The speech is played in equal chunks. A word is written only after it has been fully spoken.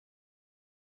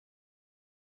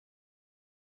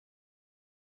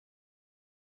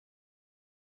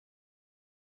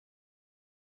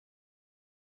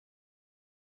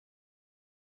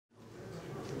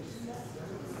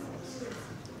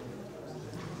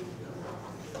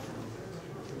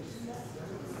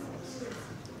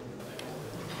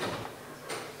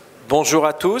Bonjour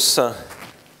à tous.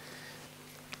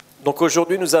 Donc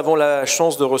aujourd'hui, nous avons la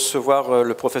chance de recevoir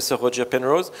le professeur Roger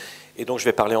Penrose, et donc je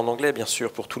vais parler en anglais, bien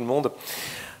sûr, pour tout le monde.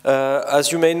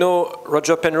 As you may know,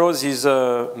 Roger Penrose is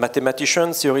a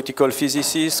mathematician, theoretical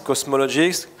physicist,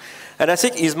 cosmologist, and I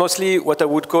think he's mostly what I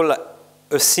would call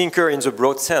a thinker in the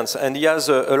broad sense, and he has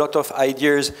a lot of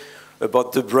ideas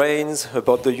about the brains,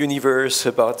 about the universe,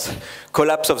 about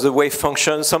collapse of the wave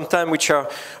function, sometimes which are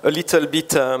a little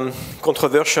bit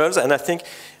controversial, and I think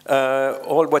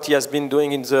all what he has been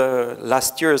doing in the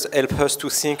last years help us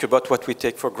to think about what we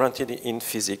take for granted in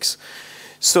physics.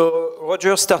 So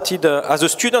Roger started as a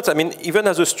student. I mean, even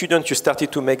as a student, you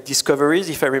started to make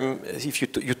discoveries. If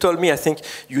you told me, I think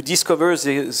you discovered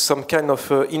some kind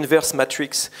of inverse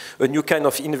matrix, a new kind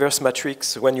of inverse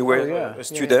matrix when you were a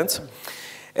student. Yeah.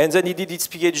 And then he did his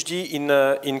PhD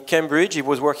in Cambridge. He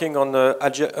was working on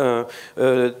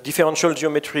differential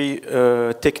geometry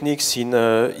techniques in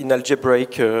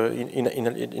algebraic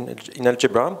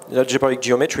algebraic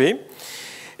geometry.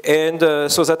 And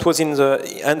so that was in the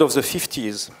end of the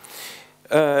 50s.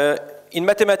 In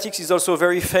mathematics, he's also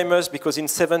very famous because in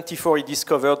 1974 he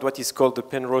discovered what is called the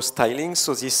Penrose tilings.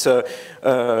 So this,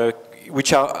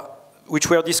 which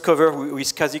were discovered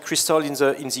with quasi-crystal in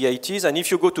the 80s. And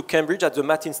if you go to Cambridge at the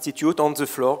Math Institute, on the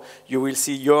floor, you will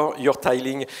see your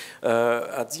tiling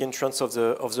at the entrance of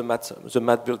the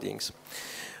math buildings.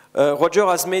 Roger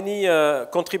has many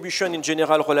contributions in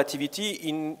general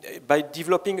relativity by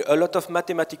developing a lot of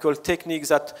mathematical techniques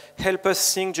that help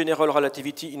us think general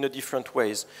relativity in a different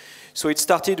ways. So it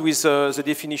started with the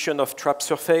definition of trap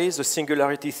surface, the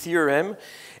singularity theorem.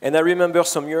 And I remember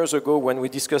some years ago when we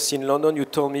discussed in London, you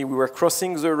told me we were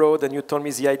crossing the road and you told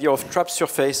me the idea of trap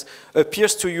surface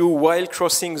appears to you while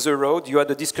crossing the road. You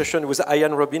had a discussion with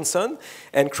Ian Robinson,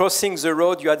 and crossing the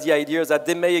road, you had the idea that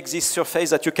there may exist surface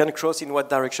that you can cross in one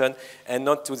direction and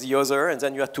not to the other. And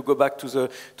then you had to go back to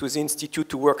the institute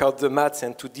to work out the maths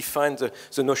and to define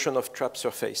the notion of trap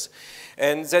surface.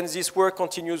 And then this work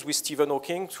continues with Stephen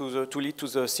Hawking to lead to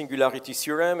the singularity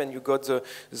theorem, and you got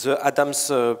the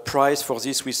Adams Prize for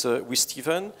this with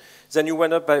Stephen. Then you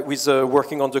went up with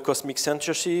working on the cosmic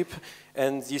censorship,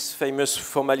 and this famous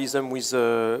formalism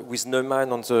with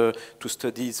Neumann to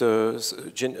study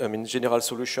the general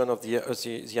solution of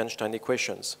the Einstein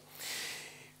equations.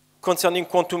 Concerning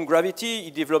quantum gravity,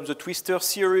 he developed the twistor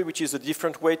theory, which is a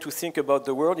different way to think about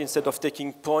the world. Instead of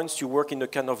taking points, you work in a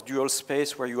kind of dual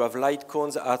space where you have light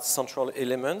cones as central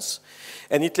elements.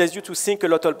 And it allows you to think a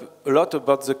lot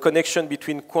about the connection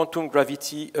between quantum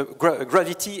gravity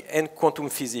and quantum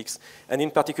physics. And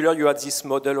in particular, you had this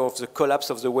model of the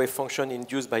collapse of the wave function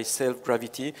induced by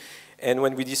self-gravity. And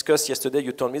when we discussed yesterday,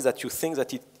 you told me that you think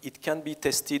that it can be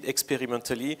tested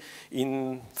experimentally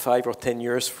in 5 or 10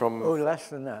 years from... Oh, less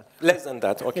than that. Less than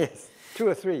that, okay. Yes, 2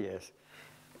 or 3 years.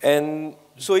 And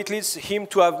so it leads him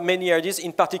to have many ideas,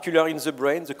 in particular in the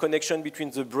brain, the connection between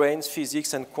the brain's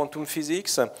physics and quantum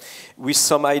physics, with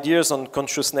some ideas on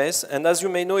consciousness. And as you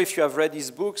may know, if you have read his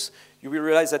books, you will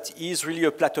realize that he is really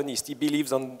a Platonist. He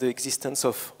believes on the existence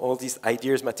of all these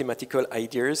ideas, mathematical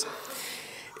ideas.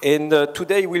 And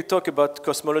today we'll talk about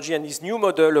cosmology and his new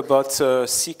model about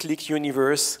cyclic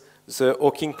universe, the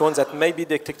Hawking points that may be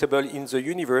detectable in the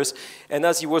universe. And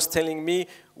as he was telling me,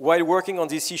 while working on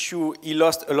this issue, he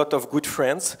lost a lot of good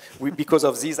friends because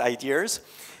of these ideas.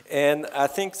 And I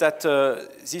think that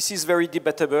this is very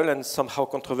debatable and somehow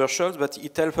controversial, but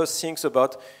it helps us think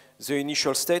about the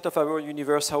initial state of our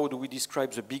universe, how do we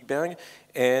describe the Big Bang,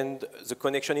 and the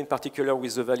connection in particular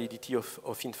with the validity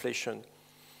of inflation.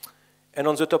 And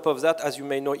on the top of that, as you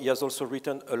may know, he has also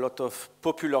written a lot of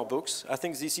popular books. I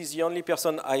think this is the only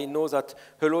person I know that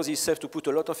allows himself to put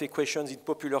a lot of equations in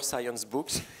popular science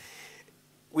books,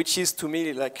 which is to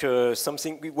me like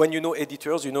something, when you know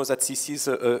editors, you know that this is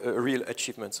a real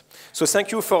achievement. So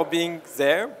thank you for being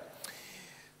there.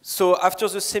 So after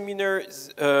the seminar,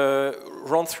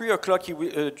 around 3 o'clock,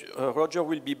 Roger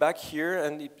will be back here,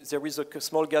 and there is a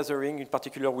small gathering, in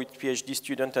particular with PhD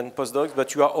students and postdocs,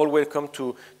 but you are all welcome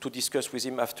to discuss with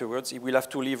him afterwards. He will have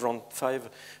to leave around 5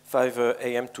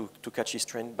 a.m. to catch his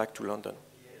train back to London.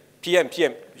 PM,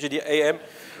 j'ai dit AM.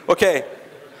 Okay.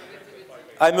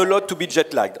 I'm allowed to be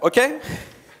jet-lagged, okay?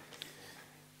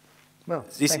 Well,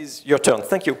 this is your turn.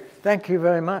 Thank you. Thank you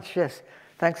very much, yes.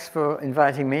 Thanks for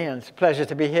inviting me, and it's a pleasure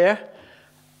to be here.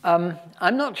 I'm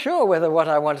not sure whether what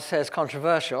I want to say is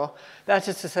controversial. That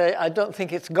is to say, I don't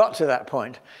think it's got to that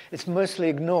point. It's mostly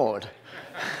ignored.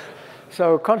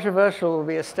 So controversial will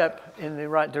be a step in the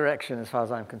right direction as far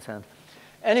as I'm concerned.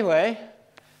 Anyway,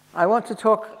 I want to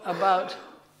talk about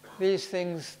these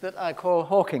things that I call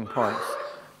Hawking points.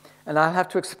 And I'll have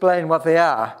to explain what they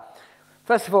are.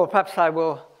 First of all, perhaps I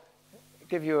will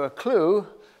give you a clue.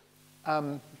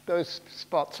 Those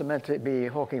spots are meant to be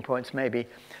Hawking points, maybe.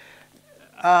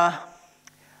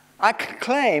 I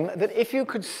claim that if you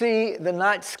could see the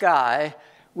night sky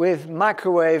with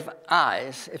microwave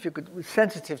eyes, if you could be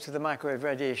sensitive to the microwave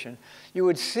radiation, you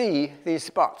would see these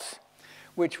spots,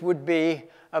 which would be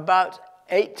about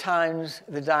 8 times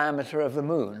the diameter of the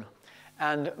moon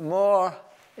and more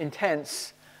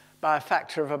intense by a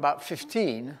factor of about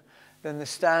 15 than the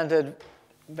standard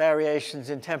variations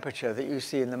in temperature that you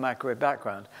see in the microwave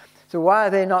background. So why are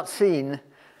they not seen?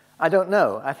 I don't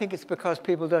know. I think it's because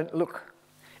people don't look.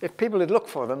 If people had looked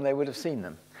for them, they would have seen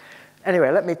them.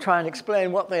 Anyway, let me try and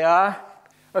explain what they are.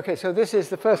 Okay, so this is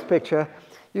the first picture.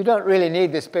 You don't really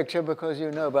need this picture because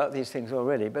you know about these things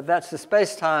already, but that's the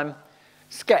space-time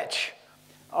sketch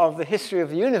of the history of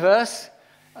the universe,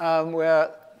 where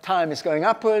time is going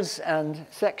upwards, and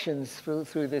sections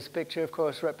through this picture, of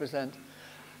course, represent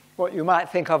what you might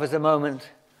think of as a moment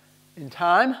in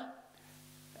time.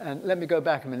 And let me go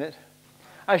back a minute.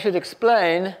 I should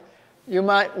explain, you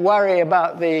might worry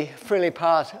about the frilly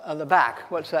part on the back.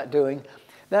 What's that doing?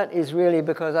 That is really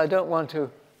because I don't want to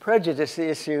prejudice the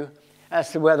issue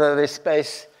as to whether this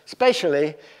space,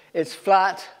 spatially, it's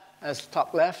flat as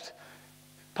top left,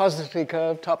 positively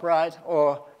curved top right,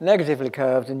 or negatively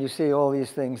curved, and you see all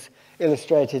these things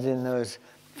illustrated in those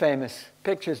famous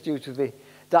pictures due to the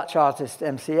Dutch artist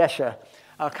M.C. Escher.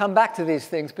 I'll come back to these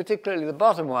things, particularly the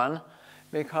bottom one,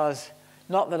 because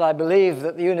not that I believe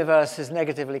that the universe is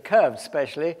negatively curved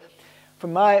spatially.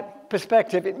 From my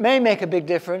perspective, it may make a big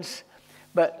difference,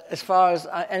 but as far as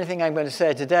anything I'm going to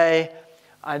say today,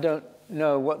 I don't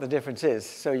know what the difference is.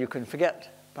 So you can forget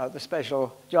about the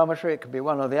spatial geometry. It could be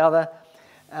one or the other.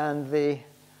 And the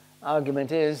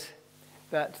argument is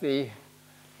that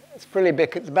it's pretty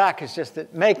big at the back. It's just that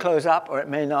it may close up or it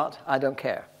may not. I don't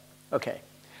care. Okay.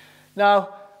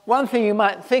 Now, one thing you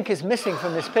might think is missing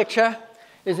from this picture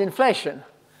is inflation.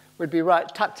 Would be right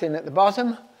tucked in at the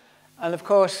bottom. And of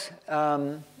course,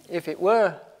 if it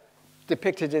were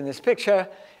depicted in this picture,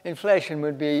 inflation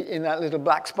would be in that little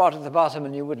black spot at the bottom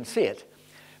and you wouldn't see it.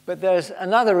 But there's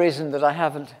another reason that I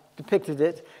haven't depicted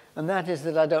it, and that is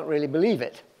that I don't really believe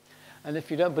it. And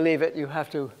if you don't believe it, you have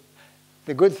to,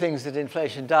 the good things that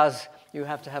inflation does, you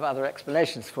have to have other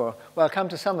explanations for. Well, I'll come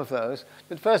to some of those.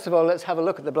 But first of all, let's have a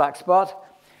look at the black spot.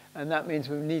 And that means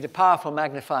we need a powerful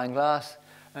magnifying glass.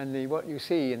 And what you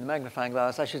see in the magnifying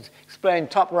glass, I should explain,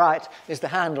 top right is the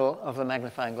handle of the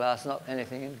magnifying glass, not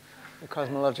anything in the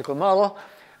cosmological model.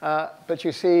 But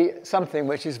you see something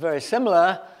which is very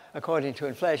similar, according to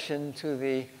inflation, to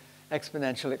the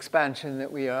exponential expansion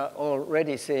that we are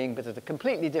already seeing, but at a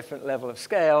completely different level of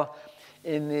scale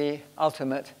in the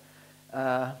ultimate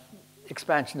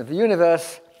expansion of the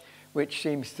universe, which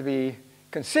seems to be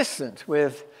consistent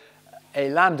with a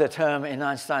lambda term in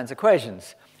Einstein's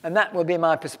equations. And that will be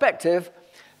my perspective,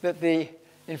 that the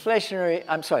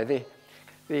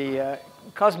the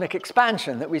cosmic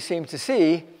expansion that we seem to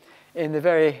see in the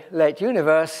very late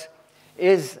universe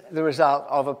is the result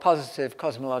of a positive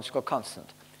cosmological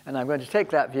constant. And I'm going to take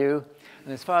that view,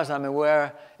 and as far as I'm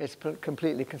aware, it's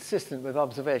completely consistent with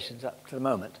observations up to the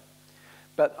moment.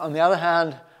 But on the other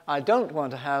hand, I don't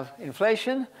want to have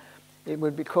inflation. It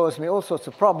would cause me all sorts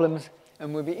of problems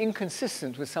and would be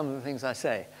inconsistent with some of the things I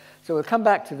say. So we'll come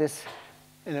back to this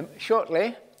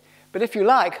shortly. But if you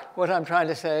like, what I'm trying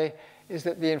to say is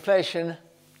that the inflation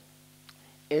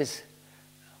is,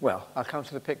 well, I'll come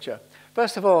to the picture.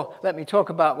 First of all, let me talk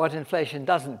about what inflation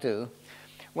doesn't do.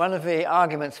 One of the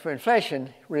arguments for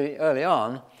inflation really early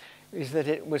on is that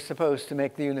it was supposed to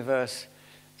make the universe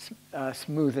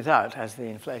smooth it out as the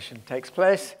inflation takes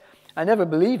place. I never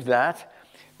believed that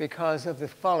because of the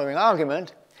following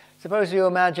argument. Suppose you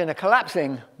imagine a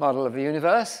collapsing model of the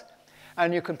universe,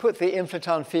 and you can put the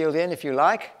inflaton field in if you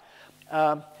like.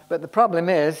 But the problem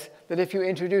is that if you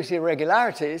introduce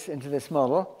irregularities into this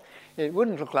model, it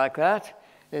wouldn't look like that.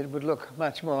 It would look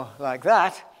much more like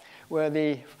that, where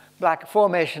the black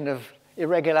formation of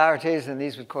irregularities, and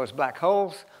these would cause black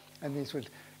holes, and these would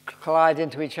collide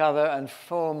into each other and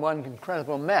form one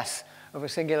incredible mess of a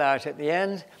singularity at the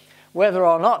end. Whether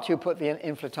or not you put the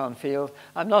inflaton field,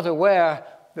 I'm not aware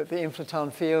that the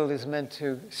inflaton field is meant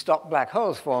to stop black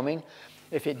holes forming.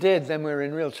 If it did, then we're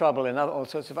in real trouble in all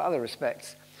sorts of other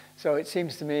respects. So it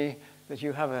seems to me that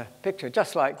you have a picture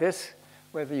just like this,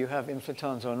 whether you have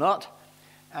inflatons or not.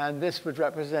 And this would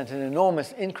represent an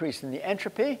enormous increase in the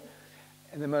entropy,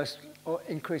 and the most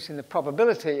increase in the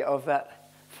probability of that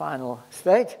final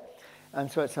state. And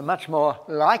so it's a much more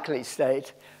likely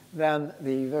state than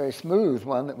the very smooth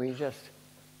one that we just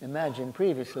imagined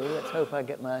previously. Let's hope I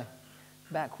get my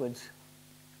backwards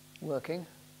working?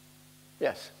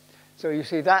 Yes. So you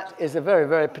see that is a very,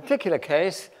 very particular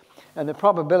case, and the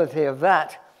probability of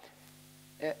that,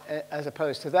 as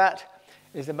opposed to that,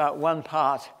 is about 1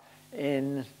 part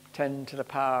in 10 to the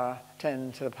power,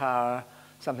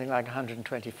 something like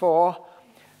 124,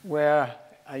 where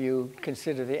you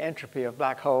consider the entropy of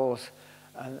black holes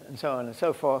and so on and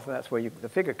so forth, and that's where the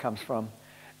figure comes from.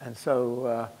 And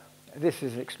so this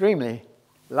is extremely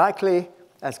likely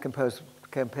as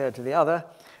compared to the other.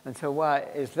 And so why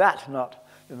is that not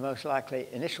the most likely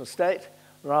initial state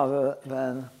rather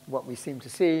than what we seem to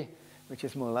see, which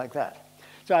is more like that?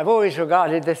 So I've always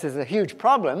regarded this as a huge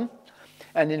problem,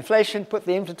 and inflation, put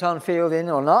the inflaton field in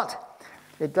or not,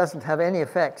 it doesn't have any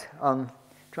effect on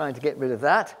trying to get rid of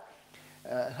that.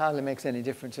 It hardly makes any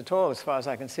difference at all as far as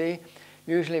I can see.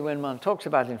 Usually when one talks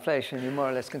about inflation, you more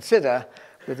or less consider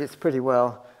that it's pretty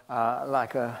well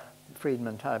like a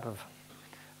Friedman type of,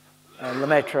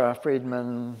 Lemaitre,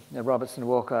 Friedman,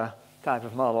 Robertson-Walker type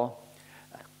of model.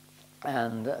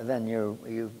 And then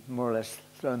you more or less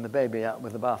thrown the baby out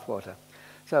with the bathwater.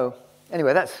 So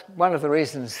anyway, that's one of the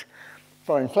reasons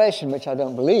for inflation, which I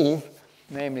don't believe,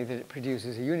 namely that it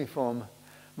produces a uniform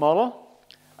model.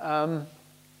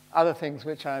 Other things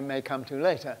which I may come to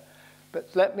later. But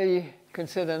let me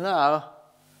consider now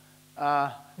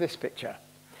this picture.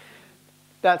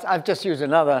 I've just used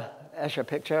another Escher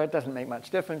picture. It doesn't make much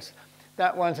difference.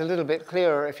 That one's a little bit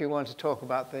clearer if you want to talk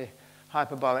about the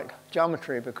hyperbolic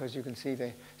geometry, because you can see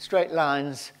the straight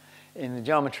lines in the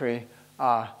geometry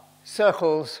are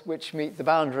circles which meet the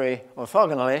boundary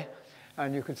orthogonally,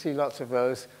 and you can see lots of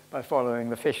those by following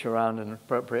the fish around in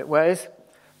appropriate ways.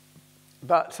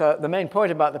 But the main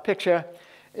point about the picture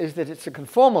is that it's a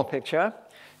conformal picture.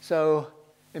 So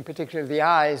in particular, the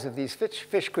eyes of these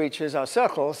fish creatures are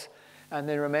circles, and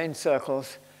they remain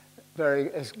circles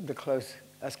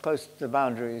as close to the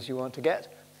boundary as you want to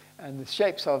get. And the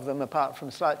shapes of them, apart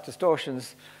from slight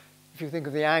distortions, if you think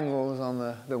of the angles on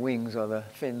the wings or the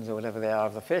fins or whatever they are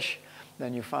of the fish,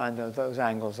 then you find that those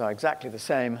angles are exactly the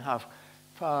same, how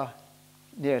far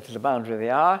near to the boundary they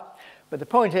are. But the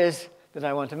point is that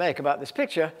I want to make about this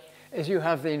picture is you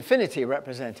have the infinity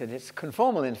represented. It's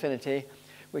conformal infinity,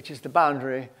 which is the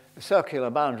boundary, the circular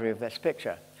boundary of this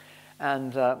picture.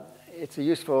 And it's a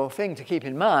useful thing to keep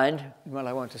in mind, what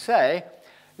I want to say,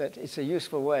 that it's a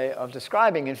useful way of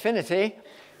describing infinity.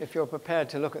 If you're prepared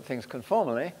to look at things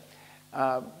conformally,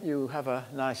 you have a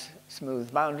nice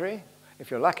smooth boundary,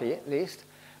 if you're lucky at least,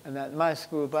 and that nice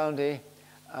smooth boundary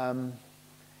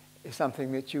is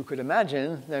something that you could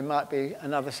imagine there might be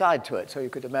another side to it. So you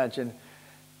could imagine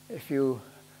if you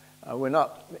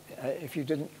if you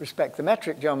didn't respect the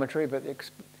metric geometry, but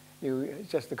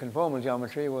just the conformal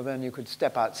geometry, well, then you could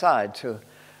step outside to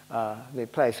the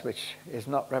place which is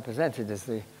not represented as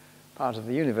the part of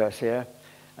the universe here,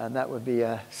 and that would be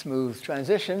a smooth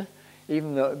transition,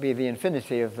 even though it would be the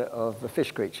infinity of the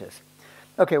fish creatures.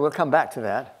 Okay, we'll come back to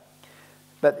that.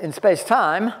 But in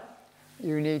space-time,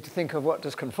 you need to think of what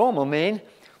does conformal mean.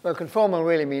 Well, conformal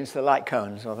really means the light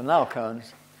cones or the null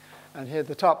cones. And here at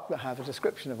the top, I have a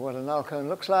description of what a null cone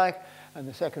looks like. And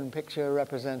the second picture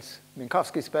represents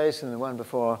Minkowski space, and the one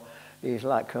before, these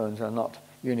light cones are not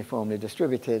uniformly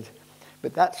distributed.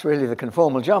 But that's really the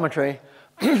conformal geometry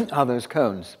are those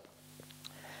cones.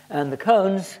 And the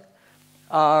cones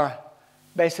are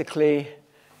basically,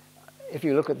 if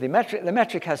you look at the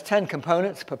metric has 10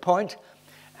 components per point,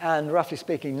 and roughly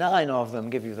speaking, 9 of them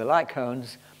give you the light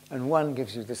cones, and 1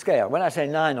 gives you the scale. When I say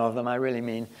 9 of them, I really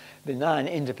mean the 9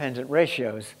 independent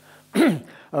ratios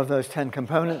of those 10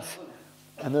 components.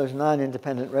 And those 9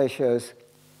 independent ratios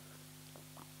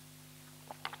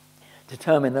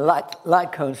determine the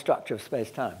light cone structure of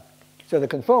space-time. So the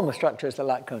conformal structure is the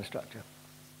light cone structure.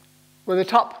 Well, the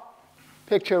top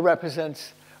picture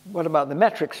represents, what about the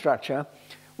metric structure?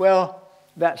 Well,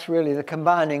 that's really the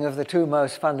combining of the two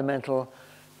most fundamental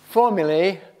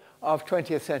formulae of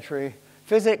 20th century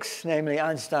physics, namely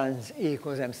Einstein's E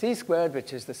equals mc squared,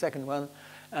 which is the second one,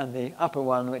 and the upper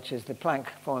one, which is the Planck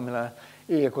formula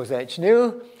E equals h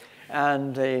nu.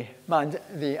 And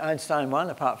the Einstein one,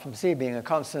 apart from c being a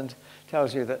constant,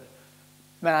 tells you that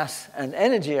mass and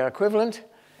energy are equivalent.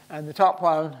 And the top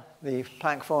one, the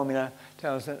Planck formula,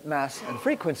 tells that mass and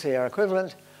frequency are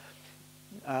equivalent,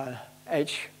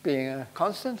 h being a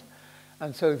constant.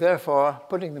 And so therefore,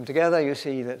 putting them together, you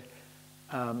see that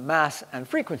mass and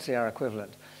frequency are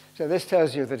equivalent. So this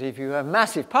tells you that if you have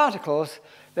massive particles,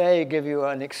 they give you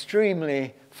an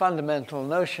extremely fundamental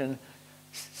notion.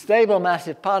 Stable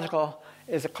massive particle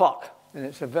is a clock, and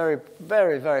it's a very,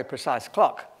 very, very precise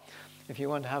clock. If you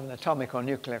want to have an atomic or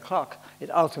nuclear clock, it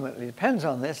ultimately depends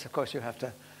on this. Of course, you have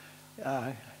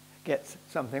to get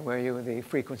something where the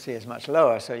frequency is much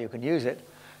lower, so you can use it.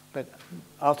 But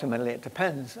ultimately, it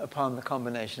depends upon the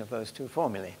combination of those two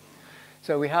formulae.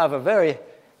 So we have a very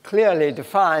clearly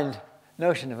defined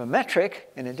notion of a metric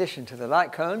in addition to the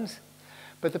light cones.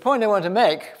 But the point I want to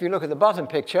make, if you look at the bottom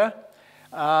picture,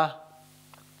 that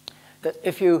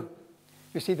if you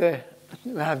see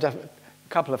we have a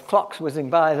couple of clocks whizzing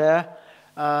by there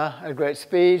at great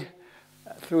speed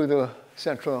through the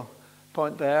central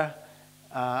point there,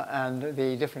 and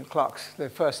the different clocks. The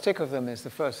first tick of them is the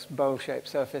first bowl-shaped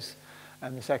surface,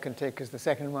 and the second tick is the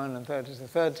second one, and third is the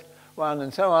third one,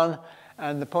 and so on.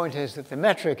 And the point is that the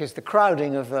metric is the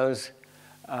crowding of those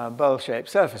bowl-shaped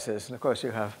surfaces. And of course,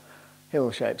 you have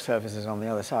hill-shaped surfaces on the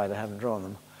other side. I haven't drawn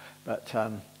them. But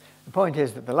the point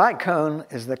is that the light cone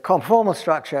is the conformal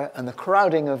structure, and the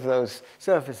crowding of those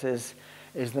surfaces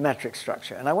is the metric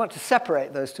structure. And I want to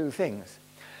separate those two things.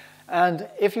 And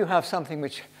if you have something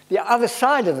which, the other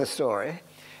side of the story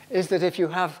is that if you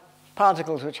have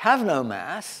particles which have no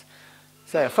mass,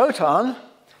 say a photon,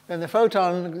 then the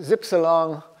photon zips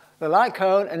along the light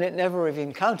cone, and it never even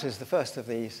encounters the first of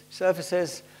these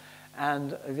surfaces,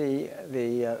 and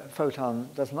the photon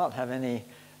does not have any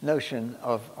notion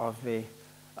of the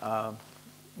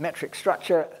metric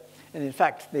structure. And in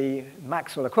fact, the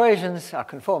Maxwell equations are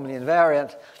conformally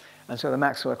invariant, and so the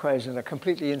Maxwell equations are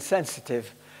completely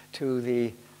insensitive to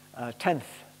the 10th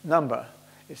number.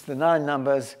 It's the 9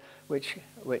 numbers which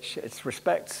it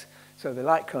respects. So the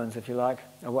light cones, if you like,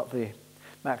 are what the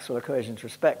Maxwell equations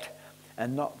respect,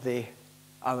 and not the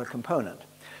other component.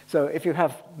 So if you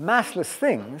have massless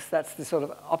things, that's the sort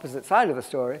of opposite side of the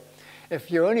story.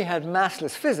 If you only had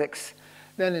massless physics,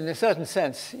 then in a certain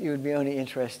sense, you would be only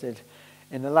interested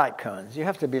in the light cones. You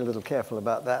have to be a little careful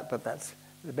about that, but that's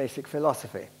the basic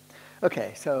philosophy.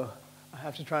 Okay, so I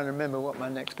have to try and remember what my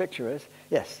next picture is.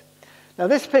 Yes. Now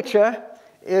this picture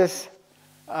is,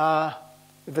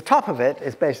 the top of it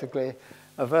is basically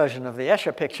a version of the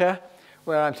Escher picture,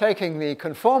 where I'm taking the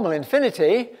conformal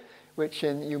infinity, which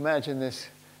you imagine this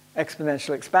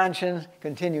exponential expansion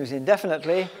continues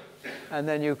indefinitely, and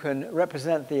then you can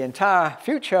represent the entire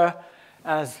future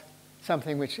as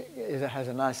something which has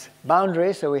a nice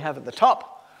boundary. So we have at the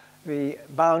top the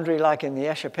boundary like in the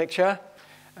Escher picture,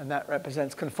 and that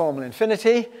represents conformal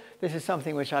infinity. This is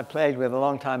something which I played with a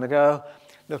long time ago,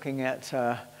 looking at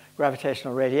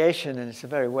gravitational radiation, and it's a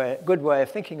very good way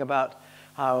of thinking about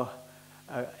how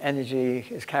energy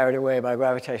is carried away by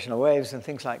gravitational waves and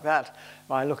things like that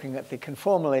by looking at the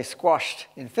conformally squashed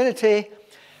infinity.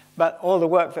 But all the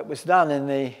work that was done in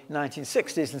the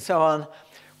 1960s and so on,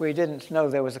 we didn't know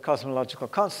there was a cosmological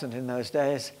constant in those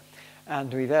days,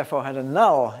 and we therefore had a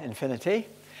null infinity.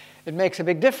 It makes a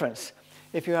big difference.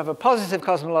 If you have a positive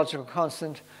cosmological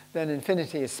constant, then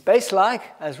infinity is space-like,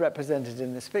 as represented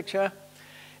in this picture.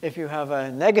 If you have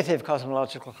a negative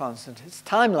cosmological constant, it's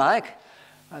time-like.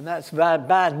 And that's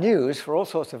bad news for all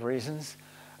sorts of reasons.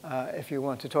 If you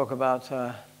want to talk about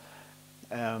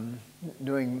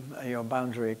doing your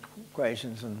boundary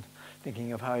equations and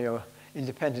thinking of how your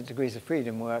independent degrees of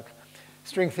freedom work,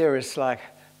 string theorists like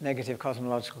negative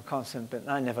cosmological constant, but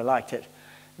I never liked it.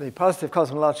 The positive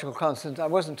cosmological constant I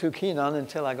wasn't too keen on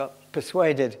until I got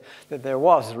persuaded that there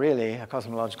was really a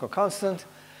cosmological constant.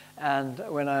 And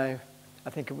when I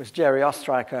think it was Jerry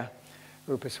Ostreicher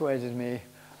who persuaded me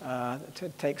to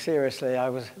take seriously, I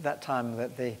was at that time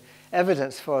that the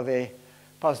evidence for the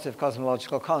positive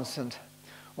cosmological constant,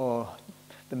 or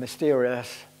the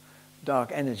mysterious dark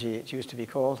energy it used to be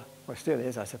called, or still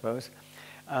is, I suppose,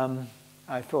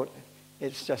 I thought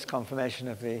it's just confirmation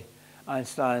of the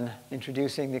Einstein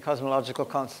introducing the cosmological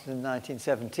constant in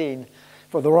 1917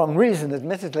 for the wrong reason,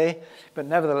 admittedly, but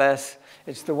nevertheless,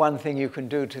 it's the one thing you can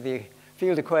do to the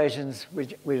field equations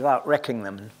without wrecking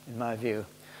them, in my view.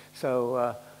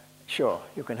 So, sure,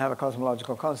 you can have a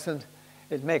cosmological constant.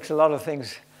 It makes a lot of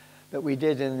things that we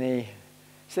did in the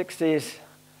 60s.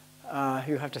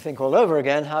 You have to think all over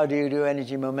again. How do you do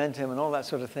energy momentum and all that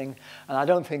sort of thing? And I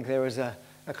don't think there is a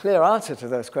clear answer to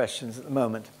those questions at the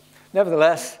moment.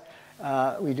 Nevertheless,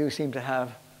 we do seem to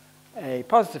have a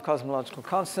positive cosmological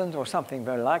constant or something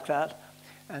very like that.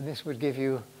 And this would give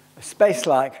you a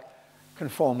space-like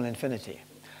conformal infinity.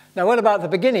 Now, what about the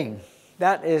beginning?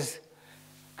 That is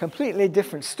completely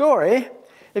different story.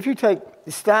 If you take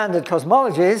the standard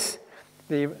cosmologies,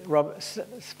 the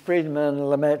Friedman,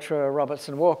 Lemaitre,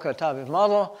 Robertson-Walker type of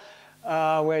model,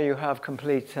 where you have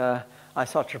complete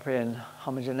isotropy and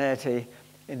homogeneity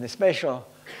in the spatial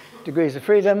degrees of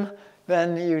freedom,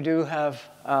 then you do have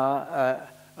a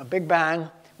Big Bang,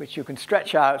 which you can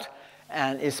stretch out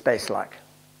and is space-like.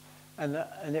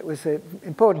 And it was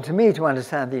important to me to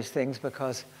understand these things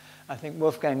because I think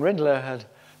Wolfgang Rindler had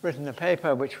written a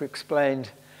paper which explained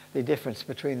the difference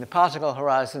between the particle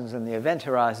horizons and the event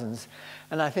horizons.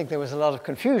 And I think there was a lot of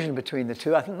confusion between the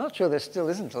two. I'm not sure there still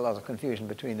isn't a lot of confusion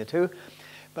between the two,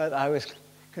 but I was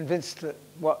convinced that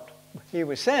what he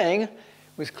was saying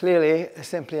was clearly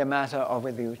simply a matter of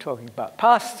whether you were talking about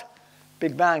past,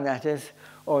 Big Bang that is,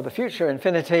 or the future,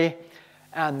 infinity,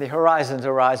 and the horizons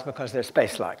arise because they're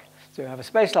space-like. So you have a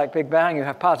space-like Big Bang, you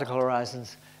have particle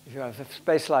horizons. If you have a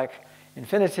space-like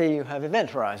infinity, you have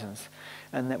event horizons.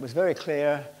 And that was very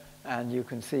clear, and you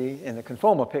can see in the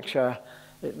conformal picture,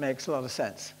 it makes a lot of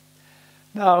sense.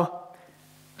 Now,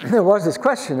 there was this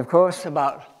question, of course,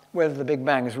 about whether the Big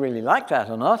Bang is really like that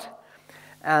or not.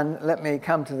 And let me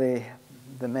come to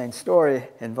the main story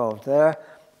involved there.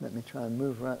 Let me try and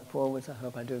move right forwards. I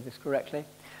hope I do this correctly.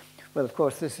 Well, of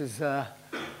course, this is the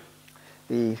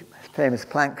famous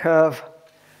Planck curve,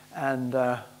 and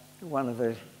one of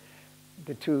the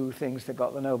two things that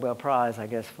got the Nobel Prize, I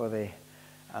guess, for the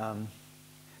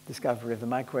discovery of the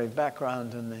microwave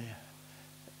background and the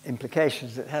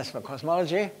implications it has for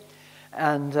cosmology.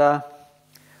 And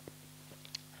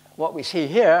what we see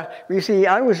here, I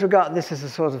always regard this as a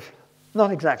sort of,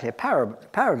 not exactly a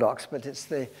paradox, but it's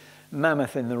the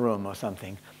mammoth in the room or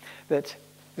something. That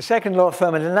the second law of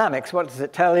thermodynamics, what does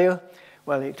it tell you?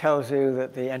 Well, it tells you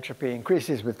that the entropy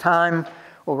increases with time,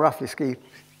 or roughly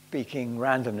speaking,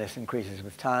 randomness increases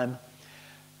with time.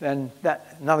 Then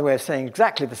another way of saying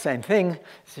exactly the same thing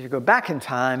is if you go back in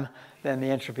time, then the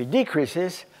entropy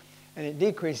decreases, and it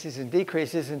decreases and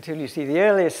decreases until you see the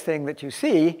earliest thing that you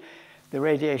see, the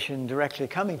radiation directly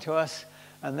coming to us,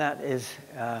 and that is,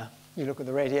 you look at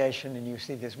the radiation and you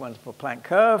see this wonderful Planck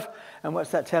curve, and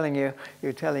what's that telling you?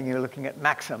 You're looking at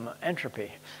maximum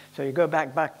entropy. So you go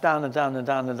back down and down and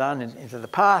down and down into the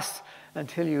past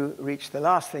until you reach the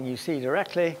last thing you see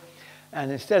directly,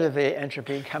 and instead of the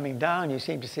entropy coming down, you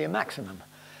seem to see a maximum.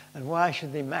 And why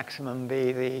should the maximum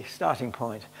be the starting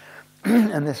point?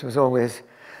 And this was always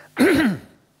a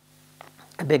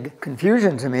big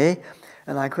confusion to me,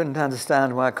 and I couldn't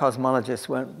understand why cosmologists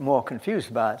weren't more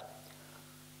confused by it.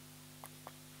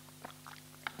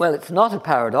 Well, it's not a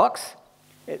paradox.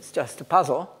 It's just a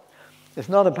puzzle. It's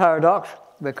not a paradox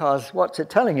because what's it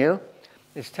telling you?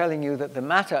 It's telling you that the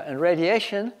matter and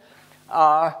radiation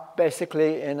are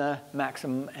basically in a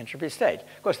maximum entropy state.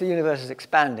 Of course, the universe is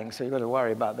expanding, so you've got to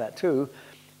worry about that too.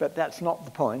 But that's not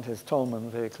the point, as Tolman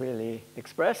very clearly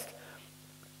expressed.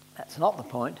 That's not the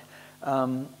point.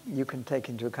 You can take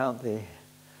into account the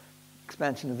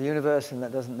expansion of the universe, and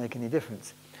that doesn't make any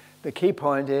difference. The key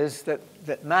point is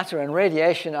that matter and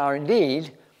radiation are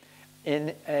indeed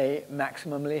in a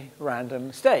maximally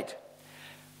random state.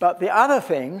 But the other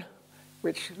thing,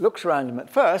 which looks random at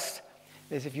first,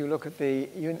 is if you look at the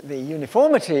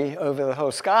uniformity over the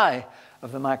whole sky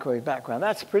of the microwave background.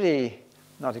 That's pretty,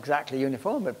 not exactly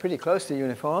uniform, but pretty close to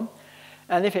uniform.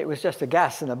 And if it was just a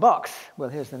gas in a box, well,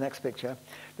 here's the next picture.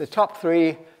 The top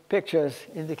three pictures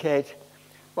indicate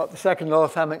what the second law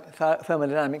of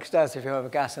thermodynamics does if you have a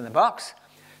gas in a box.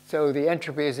 So the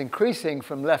entropy is increasing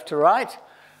from left to right.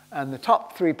 And the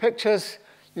top three pictures,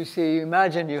 you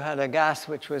imagine you had a gas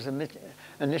which was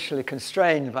initially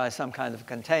constrained by some kind of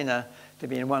container to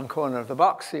be in one corner of the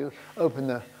box. You open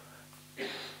up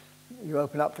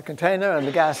the container and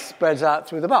the gas spreads out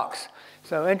through the box.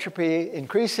 So entropy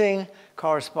increasing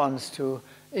corresponds to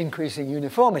increasing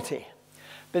uniformity.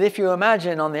 But if you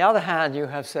imagine, on the other hand, you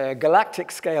have, say, a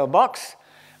galactic scale box,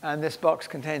 and this box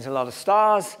contains a lot of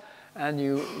stars, and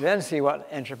you then see what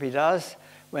entropy does.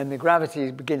 When the gravity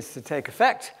begins to take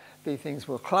effect, these things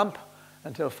will clump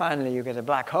until finally you get a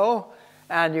black hole,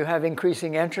 and you have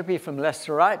increasing entropy from left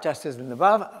to right, just as in the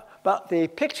above, but the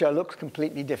picture looks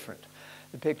completely different.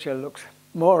 The picture looks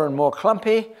more and more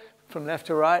clumpy from left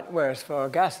to right, whereas for a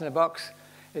gas in a box,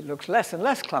 it looks less and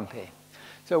less clumpy.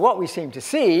 So what we seem to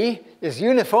see is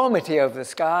uniformity over the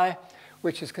sky,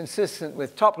 which is consistent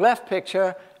with top left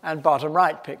picture and bottom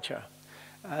right picture.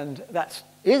 And that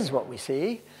is what we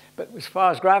see, but as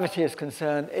far as gravity is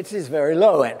concerned, it is very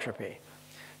low entropy.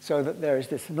 So that there is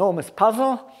this enormous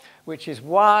puzzle, which is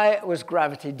why was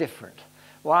gravity different?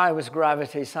 Why was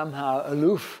gravity somehow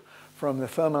aloof from the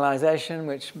thermalization,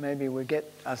 which maybe would get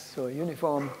us to a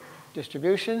uniform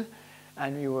distribution?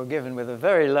 And you were given with a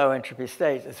very low entropy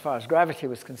state as far as gravity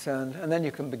was concerned. And then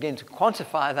you can begin to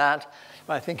quantify that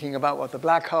by thinking about what the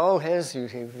black hole is. You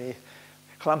see the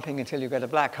clumping until you get a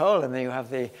black hole, and then you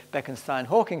have the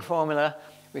Bekenstein-Hawking formula,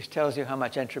 which tells you how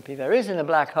much entropy there is in a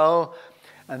black hole.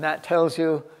 And that tells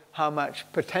you how much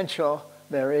potential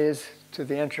there is to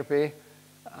the entropy.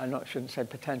 I shouldn't say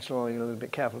potential, you're a little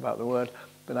bit careful about the word,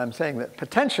 but I'm saying that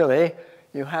potentially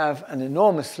you have an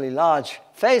enormously large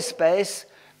phase space,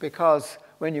 because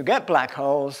when you get black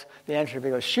holes, the entropy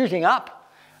goes shooting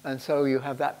up, and so you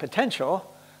have that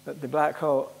potential that the black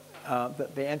hole,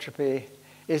 that the entropy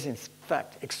is in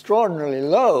fact extraordinarily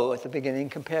low at the beginning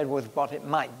compared with what it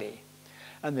might be.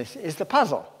 And this is the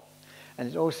puzzle. And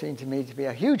it all seemed to me to be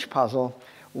a huge puzzle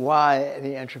why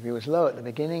the entropy was low at the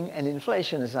beginning. And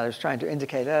inflation, as I was trying to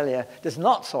indicate earlier, does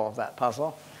not solve that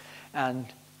puzzle. And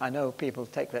I know people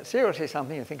take that seriously.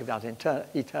 Something you think about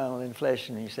eternal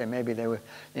inflation, and you say maybe they were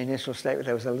the initial state where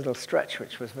there was a little stretch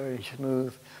which was very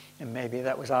smooth, and maybe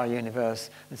that was our universe,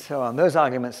 and so on. Those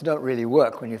arguments don't really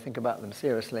work when you think about them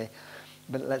seriously,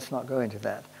 but let's not go into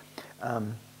that.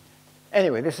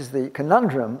 Anyway, this is the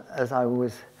conundrum, as I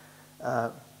always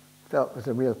felt was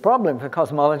a real problem for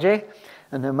cosmology,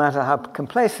 and no matter how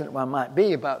complacent one might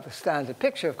be about the standard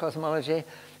picture of cosmology,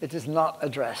 it does not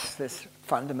address this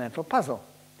fundamental puzzle.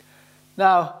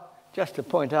 Now, just to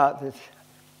point out that,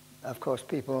 of course,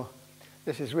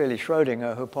 this is really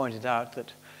Schrödinger who pointed out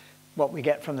that what we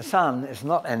get from the sun is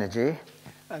not energy,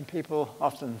 and people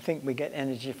often think we get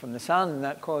energy from the sun, and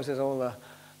that causes all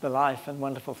the life and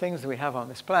wonderful things that we have on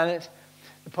this planet.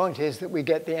 The point is that we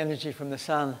get the energy from the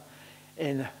sun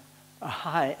in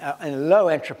a low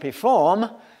entropy form,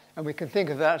 and we can think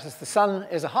of that as the sun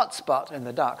is a hot spot in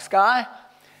the dark sky,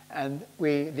 and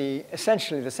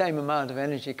essentially the same amount of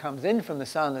energy comes in from the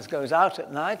sun as goes out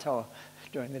at night or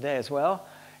during the day as well,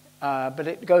 but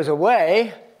it goes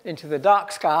away into the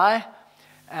dark sky,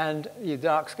 and the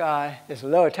dark sky is a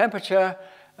lower temperature,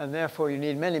 and therefore you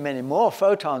need many, many more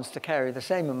photons to carry the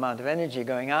same amount of energy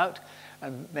going out,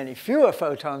 and many fewer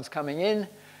photons coming in.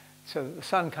 So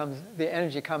the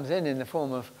energy comes in the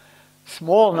form of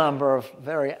small number of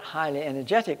very highly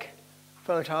energetic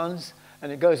photons,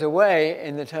 and it goes away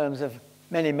in the terms of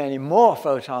many, many more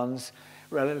photons,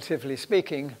 relatively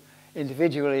speaking,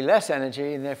 individually less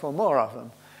energy, and therefore more of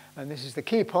them. And this is the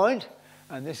key point,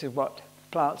 and this is what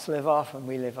plants live off, and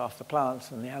we live off the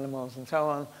plants and the animals and so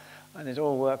on, and it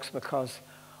all works because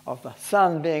of the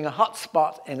sun being a hot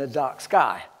spot in a dark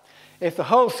sky. If the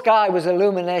whole sky was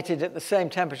illuminated at the same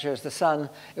temperature as the sun,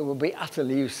 it would be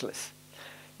utterly useless.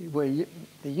 The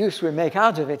use we make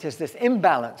out of it is this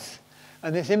imbalance.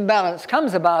 And this imbalance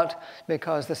comes about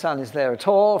because the sun is there at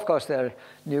all. Of course, there are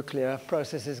nuclear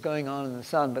processes going on in the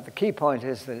sun, but the key point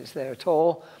is that it's there at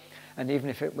all. And even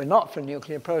if it were not for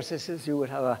nuclear processes, you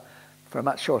would have for a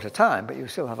much shorter time, but you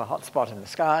still have a hot spot in the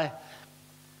sky.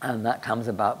 And that comes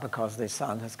about because the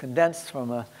sun has condensed from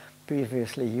a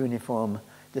previously uniform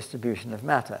distribution of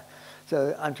matter.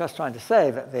 So I'm just trying to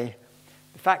say that the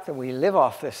fact that we live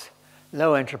off this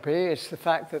low entropy is the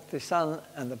fact that the sun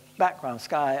and the background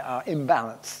sky are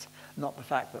imbalanced, not the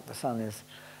fact that the sun is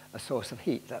a source of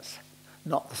heat. That's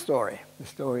not the story. The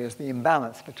story is the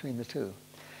imbalance between the two.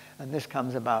 And this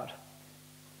comes about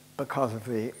because of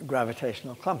the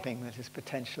gravitational clumping that is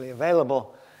potentially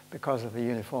available because of the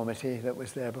uniformity that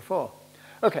was there before.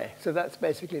 Okay, so that's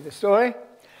basically the story.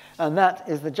 And that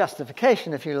is the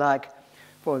justification, if you like,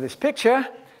 for this picture.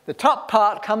 The top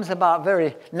part comes about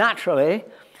very naturally,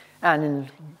 and in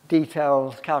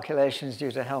detailed calculations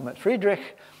due to Helmut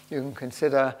Friedrich, you can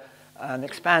consider an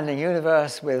expanding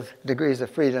universe with degrees of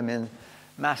freedom in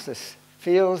massless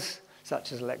fields,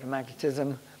 such as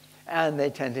electromagnetism, and they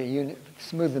tend to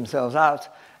smooth themselves out,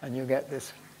 and you get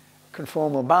this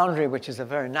conformal boundary, which is a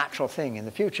very natural thing in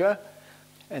the future.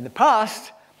 In the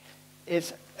past,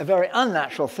 it's a very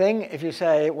unnatural thing. If you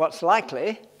say what's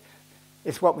likely,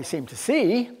 it's what we seem to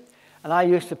see. And I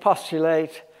used to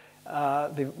postulate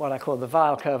what I call the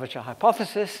Weyl curvature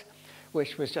hypothesis,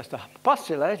 which was just a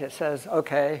postulate. It says,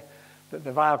 okay, that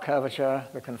the Weyl curvature,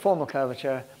 the conformal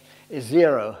curvature, is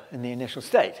 0 in the initial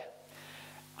state.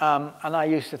 And I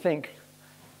used to think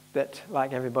that,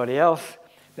 like everybody else,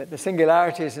 that the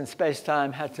singularities in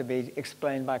space-time had to be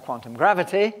explained by quantum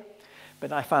gravity.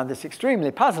 But I found this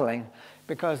extremely puzzling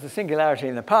because the singularity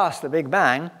in the past, the Big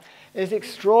Bang, is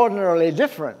extraordinarily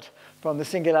different from the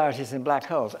singularities in black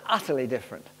holes, utterly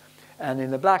different. And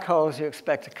in the black holes, you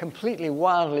expect a completely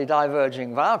wildly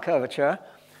diverging Weyl curvature,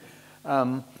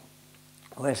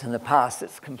 whereas in the past,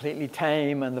 it's completely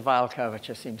tame and the Weyl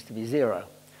curvature seems to be 0.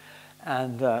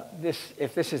 And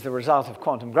if this is the result of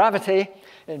quantum gravity,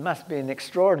 it must be an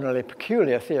extraordinarily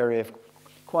peculiar theory of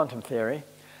quantum theory,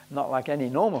 not like any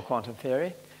normal quantum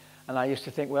theory. And I used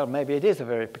to think, well, maybe it is a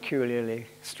very peculiarly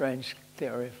strange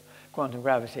theory of quantum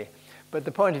gravity. But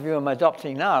the point of view I'm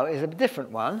adopting now is a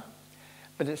different one,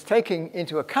 but it's taking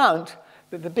into account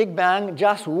that the Big Bang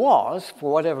just was,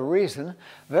 for whatever reason,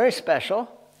 very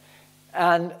special,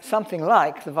 and something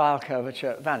like the Weyl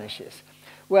curvature vanishes.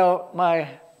 Well, my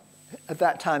at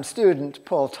that time student,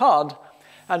 Paul Todd,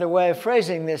 had a way of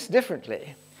phrasing this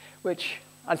differently, which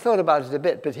I thought about it a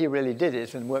bit, but he really did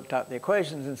it and worked out the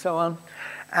equations and so on.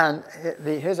 And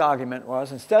his argument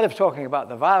was, instead of talking about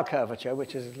the Weyl curvature,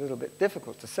 which is a little bit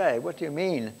difficult to say, what do you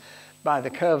mean by the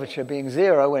curvature being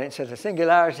zero when it's at a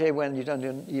singularity, when you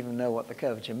don't even know what the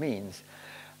curvature means?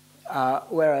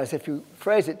 Whereas if you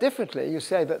phrase it differently, you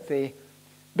say that the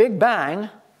Big Bang,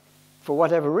 for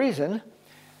whatever reason,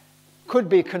 could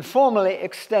be conformally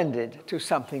extended to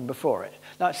something before it.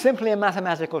 Now, it's simply a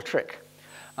mathematical trick.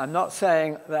 I'm not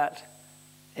saying that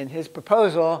in his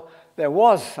proposal there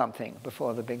was something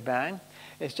before the Big Bang.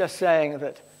 It's just saying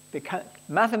that the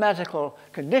mathematical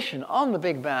condition on the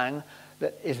Big Bang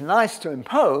that is nice to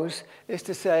impose is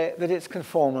to say that it's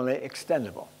conformally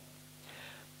extendable.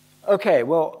 Okay,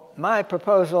 well, my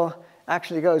proposal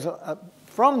actually goes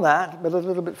from that, but a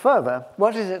little bit further.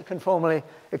 What is it conformally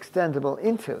extendable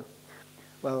into?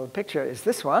 Well, the picture is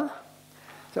this one.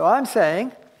 So I'm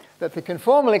saying that the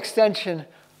conformal extension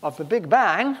of the Big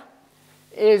Bang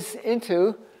is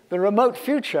into the remote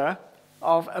future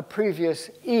of a previous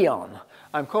eon.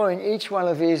 I'm calling each one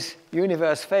of these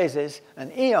universe phases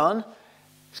an eon,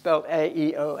 spelled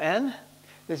A-E-O-N.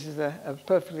 This is a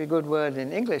perfectly good word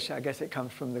in English. I guess it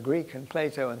comes from the Greek and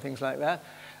Plato and things like that.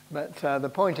 But the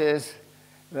point is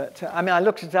that, I mean, I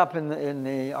looked it up in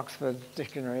the Oxford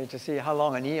Dictionary to see how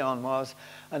long an eon was,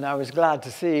 and I was glad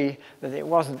to see that it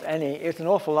wasn't any, it's an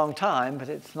awful long time, but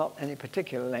it's not any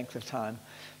particular length of time.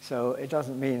 So it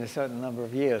doesn't mean a certain number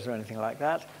of years or anything like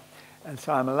that. And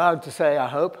so I'm allowed to say, I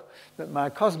hope, that my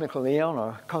cosmical eon,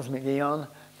 or cosmic eon,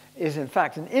 is in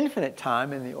fact an infinite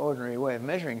time in the ordinary way of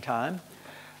measuring time.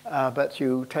 But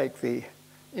you take the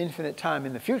infinite time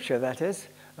in the future, that is,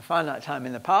 a finite time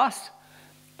in the past,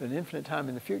 but an infinite time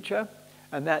in the future,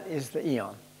 and that is the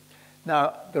eon.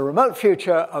 Now, the remote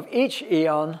future of each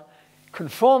eon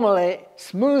conformally,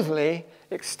 smoothly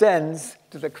extends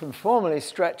to the conformally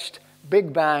stretched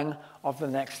Big Bang of the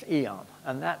next eon.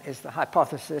 And that is the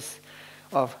hypothesis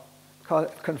of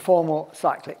conformal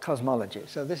cyclic cosmology.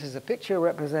 So this is a picture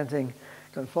representing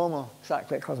conformal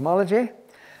cyclic cosmology.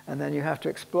 And then you have to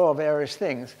explore various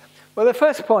things. Well, the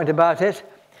first point about it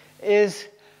is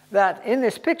that in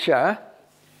this picture,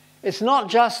 it's not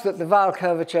just that the Weyl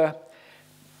curvature,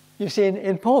 you see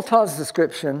in Paul Todd's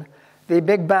description, the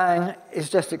Big Bang is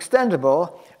just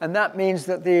extendable, and that means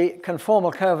that the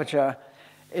conformal curvature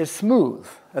is smooth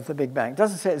at the Big Bang. It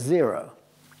doesn't say it's zero.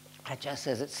 It just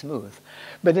says it's smooth.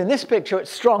 But in this picture,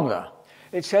 it's stronger.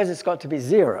 It says it's got to be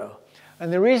zero.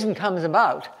 And the reason comes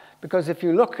about because if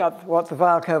you look up what the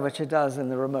Weyl curvature does in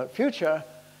the remote future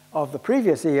of the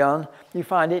previous eon, you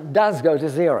find it does go to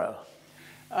zero.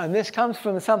 And this comes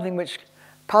from something which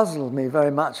puzzled me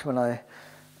very much when I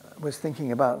was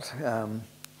thinking about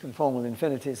conformal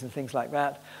infinities and things like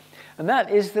that. And that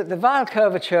is that the Weyl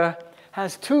curvature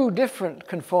has two different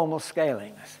conformal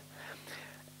scalings.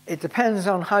 It depends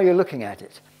on how you're looking at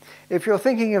it. If you're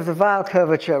thinking of the Weyl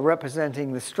curvature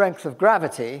representing the strength of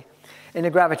gravity in a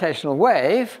gravitational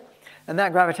wave, and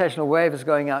that gravitational wave is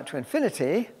going out to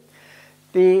infinity,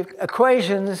 the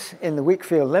equations in the weak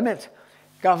field limit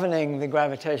governing the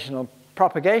gravitational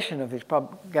propagation of these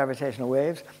gravitational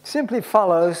waves simply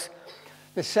follows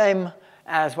the same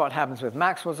as what happens with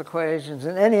Maxwell's equations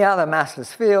and any other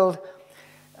massless field.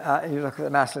 You look at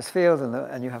the massless field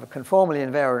and you have a conformally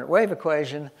invariant wave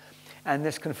equation, and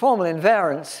this conformal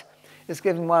invariance is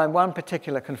given by one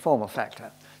particular conformal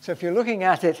factor. So if you're looking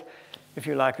at it, if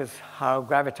you like, as how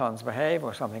gravitons behave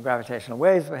or something gravitational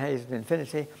waves behave at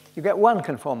infinity, you get one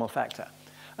conformal factor.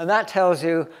 And that tells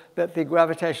you that the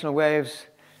gravitational waves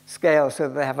scale so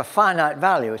that they have a finite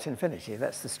value at infinity.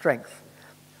 That's the strength.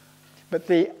 But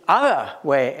the other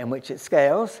way in which it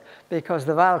scales, because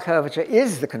the Weyl curvature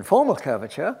is the conformal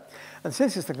curvature, and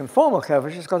since it's the conformal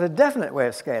curvature, it's got a definite way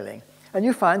of scaling. And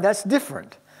you find that's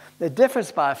different. The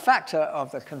difference by a factor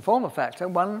of the conformal factor,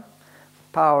 one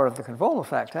power of the conformal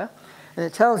factor, and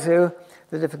it tells you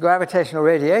that if the gravitational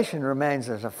radiation remains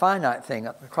as a finite thing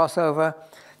at the crossover,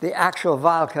 the actual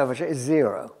Weyl curvature is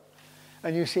zero.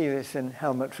 And you see this in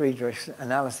Helmut Friedrich's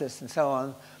analysis and so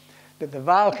on, that the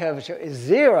Weyl curvature is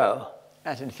zero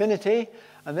at infinity,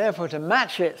 and therefore to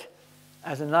match it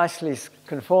as a nicely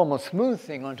conformal smooth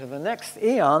thing onto the next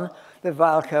eon, the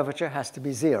Weyl curvature has to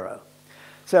be zero.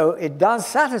 So it does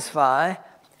satisfy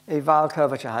a Weyl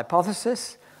curvature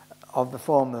hypothesis of the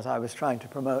form that I was trying to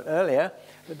promote earlier,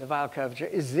 that the Weyl curvature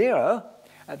is zero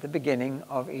at the beginning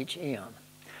of each eon.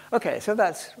 Okay, so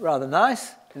that's rather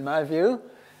nice, in my view.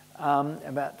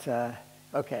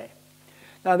 Okay.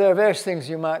 Now, there are various things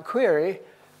you might query.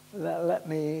 Let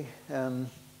me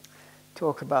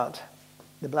talk about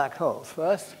the black holes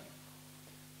first.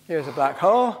 Here's a black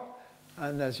hole,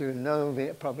 and as you know,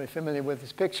 you're probably familiar with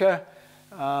this picture,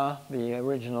 the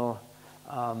original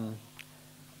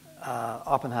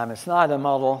Oppenheimer-Snyder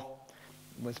model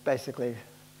was basically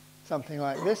something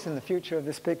like this in the future of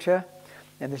this picture.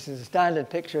 And this is a standard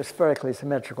picture of spherically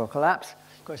symmetrical collapse.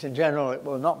 Of course, in general, it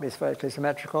will not be spherically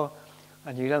symmetrical,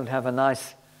 and you don't have a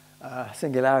nice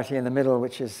singularity in the middle,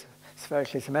 which is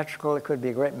spherically symmetrical. It could be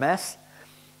a great mess,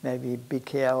 maybe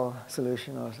BKL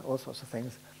solution or all sorts of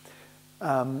things.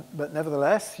 But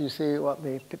nevertheless, you see what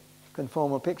the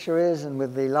conformal picture is, and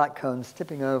with the light cones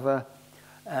tipping over,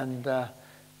 and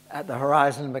at the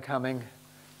horizon becoming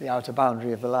the outer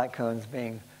boundary of the light cones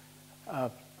being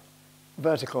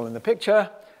vertical in the picture,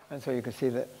 and so you can see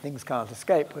that things can't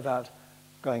escape without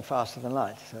going faster than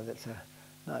light. So that's a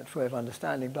nice way of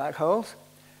understanding black holes.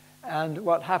 And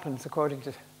what happens according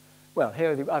to, well,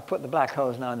 here I've put the black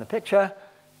holes now in the picture.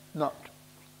 Well,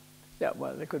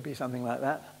 it could be something like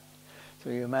that. So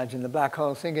you imagine the black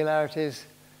hole singularities,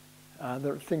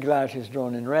 the singularities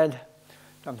drawn in red,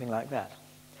 something like that.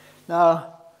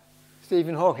 Now,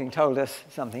 Stephen Hawking told us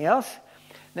something else,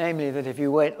 namely that if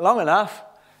you wait long enough,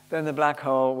 then the black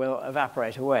hole will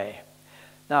evaporate away.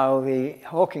 Now, the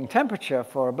Hawking temperature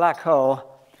for a black hole,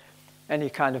 any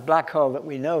kind of black hole that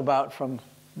we know about from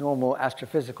normal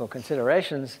astrophysical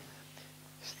considerations,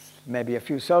 maybe a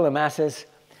few solar masses,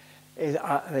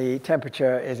 the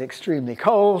temperature is extremely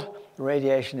cold, the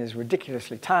radiation is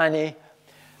ridiculously tiny,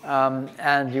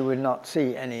 and you would not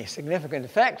see any significant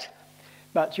effect,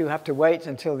 but you have to wait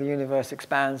until the universe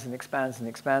expands and expands and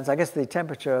expands. I guess the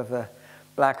temperature of the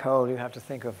black hole, you have to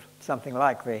think of something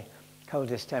like the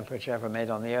coldest temperature ever made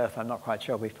on the Earth. I'm not quite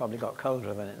sure. We've probably got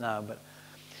colder than it now, but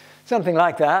something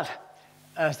like that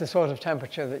as the sort of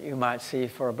temperature that you might see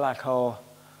for a black hole,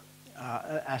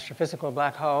 astrophysical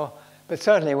black hole. But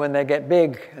certainly when they get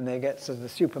big and they get sort of the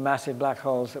supermassive black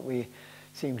holes that we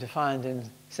seem to find in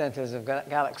centers of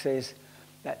galaxies,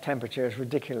 that temperature is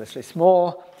ridiculously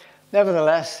small.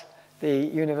 Nevertheless, the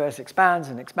universe expands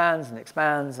and expands and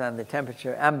expands, and the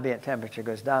temperature, ambient temperature,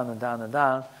 goes down and down and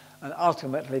down, and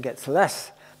ultimately gets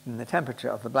less than the temperature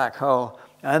of the black hole.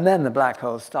 And then the black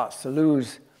hole starts to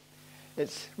lose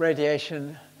its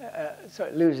radiation, so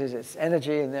it loses its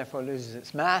energy and therefore loses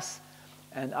its mass,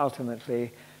 and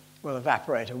ultimately will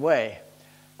evaporate away.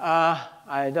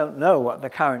 I don't know what the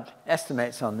current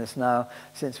estimates on this now,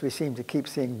 since we seem to keep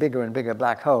seeing bigger and bigger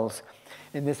black holes.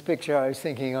 In this picture, I was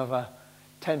thinking of a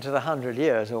 10 to the 100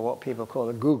 years, or what people call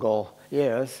a Google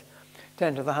years.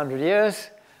 10 to the 100 years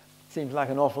seems like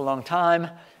an awful long time,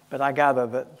 but I gather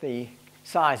that the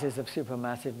sizes of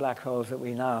supermassive black holes that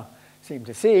we now seem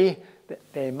to see, that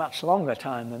they're much longer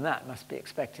time than that must be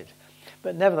expected.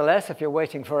 But nevertheless, if you're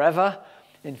waiting forever,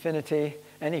 infinity,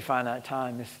 any finite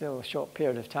time is still a short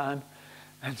period of time.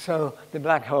 And so the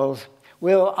black holes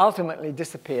will ultimately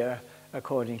disappear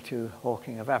according to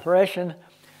Hawking evaporation.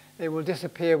 They will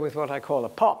disappear with what I call a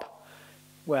pop.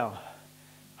 Well,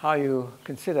 how you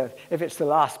consider, if it's the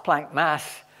last Planck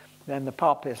mass, then the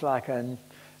pop is like a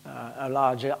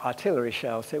large artillery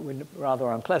shell, so it would be rather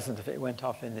unpleasant if it went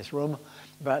off in this room,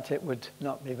 but it would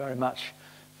not be very much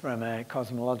from a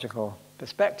cosmological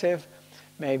perspective.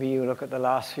 Maybe you look at the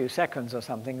last few seconds or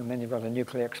something, and then you've got a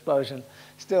nuclear explosion.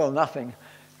 Still nothing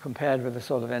compared with the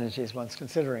sort of energies one's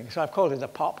considering. So I've called it a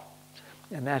pop,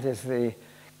 and that is the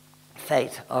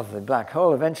fate of the black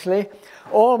hole eventually.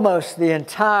 Almost the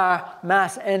entire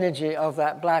mass energy of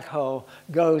that black hole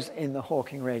goes in the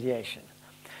Hawking radiation.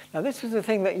 Now, this was the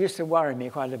thing that used to worry me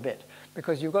quite a bit,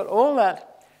 because you've got all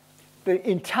that, the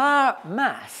entire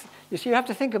mass. You see, you have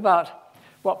to think about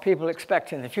what people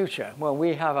expect in the future. Well,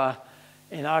 we have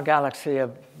in our galaxy a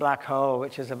black hole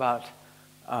which is about,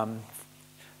 4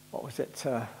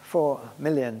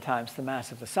 million times the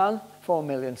mass of the sun, 4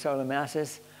 million solar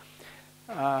masses.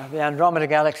 The Andromeda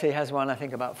galaxy has one, I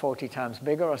think, about 40 times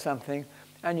bigger or something,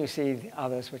 and you see the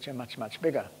others which are much, much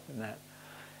bigger than that.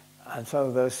 And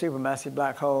so those supermassive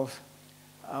black holes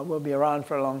will be around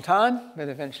for a long time, but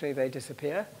eventually they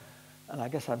disappear. And I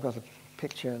guess I've got a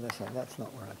picture of this. That's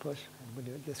not where I push. We'll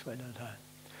do it this way, don't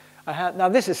I? Now,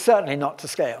 this is certainly not to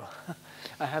scale.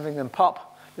 I'm having them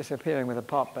pop, disappearing with a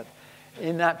pop, but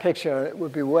in that picture, it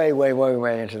would be way, way, way,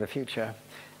 way into the future,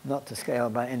 not to scale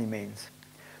by any means.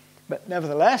 But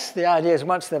nevertheless, the idea is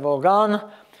once they've all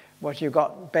gone, what you've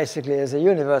got basically is a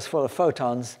universe full of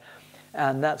photons,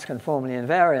 and that's conformally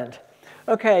invariant.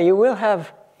 Okay, you will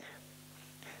have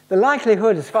the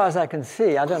likelihood, as far as I can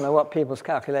see, I don't know what people's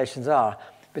calculations are,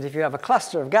 but if you have a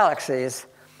cluster of galaxies,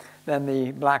 then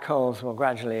the black holes will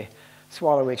gradually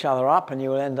swallow each other up, and you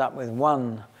will end up with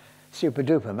one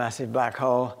super-duper massive black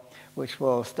hole, which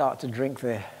will start to drink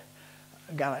the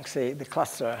galaxy, the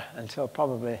cluster, until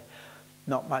probably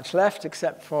not much left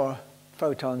except for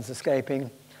photons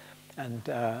escaping, and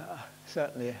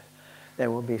certainly there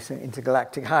will be some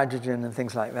intergalactic hydrogen and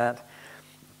things like that.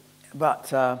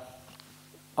 But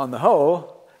on the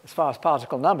whole, as far as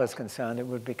particle number is concerned, it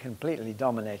would be completely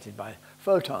dominated by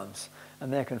photons,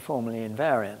 and they're conformally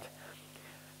invariant.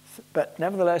 But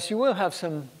nevertheless, you will have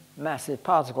some massive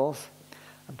particles.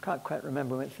 I can't quite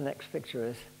remember which the next picture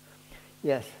is.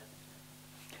 Yes.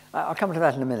 I'll come to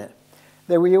that in a minute.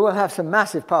 You will have some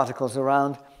massive particles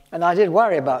around, and I did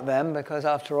worry about them because,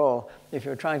 after all, if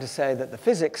you're trying to say that the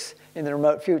physics in the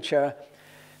remote future,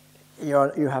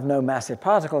 you have no massive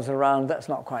particles around, that's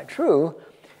not quite true.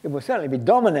 It will certainly be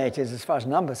dominated, as far as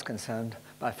numbers are concerned,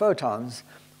 by photons,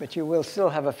 but you will still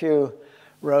have a few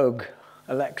rogue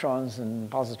electrons and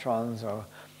positrons, or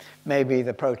maybe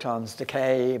the protons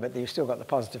decay, but you've still got the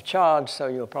positive charge, so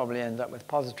you'll probably end up with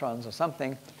positrons or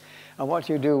something. And what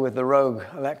you do with the rogue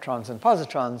electrons and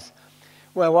positrons,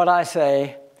 well, what I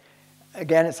say,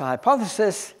 again, it's a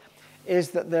hypothesis,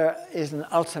 is that there is an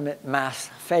ultimate mass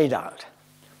fade-out.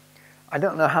 I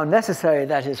don't know how necessary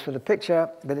that is for the picture,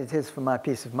 but it is for my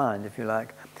peace of mind, if you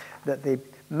like, that the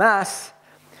mass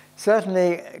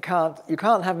certainly you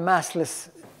can't have massless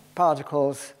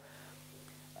particles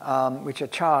which are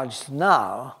charged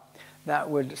now. That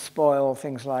would spoil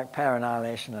things like pair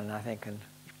annihilation, and I think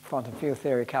quantum field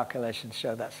theory calculations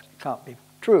show that can't be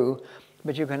true.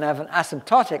 But you can have an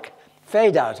asymptotic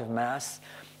fade-out of mass,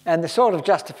 and the sort of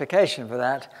justification for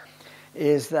that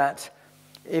is that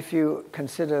if you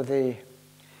consider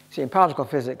in particle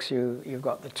physics, you've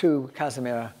got the two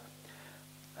Casimir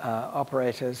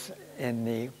operators in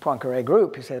the Poincare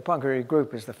group. You say the Poincare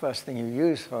group is the first thing you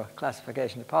use for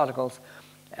classification of particles,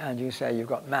 and you say you've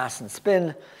got mass and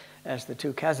spin as the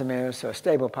two Casimirs, so a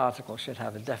stable particle should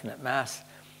have a definite mass.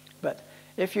 But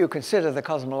if you consider the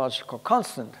cosmological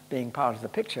constant being part of the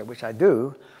picture, which I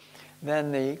do,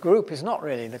 then the group is not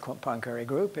really the Poincare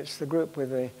group, it's the group with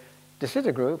the de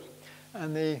Sitter group,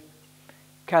 and the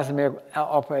Casimir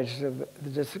operators of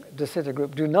the de Sitter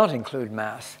group do not include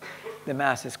mass. The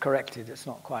mass is corrected, it's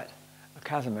not quite a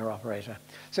Casimir operator.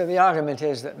 So the argument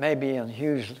is that maybe on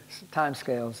huge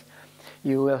timescales,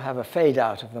 you will have a fade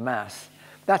out of the mass.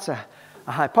 That's a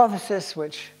hypothesis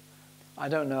which I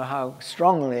don't know how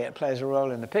strongly it plays a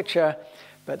role in the picture,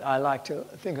 but I like to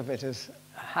think of it as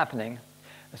happening.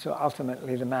 So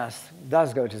ultimately the mass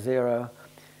does go to zero,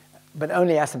 but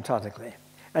only asymptotically.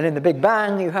 And in the Big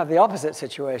Bang, you have the opposite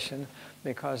situation,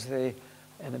 because in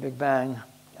the Big Bang,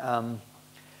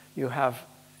 you have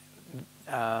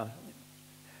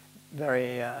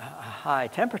very high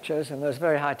temperatures, and those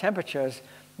very high temperatures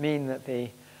mean that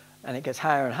and it gets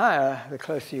higher and higher the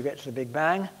closer you get to the Big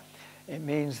Bang. It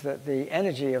means that the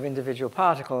energy of individual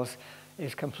particles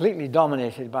is completely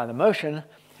dominated by the motion,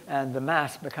 and the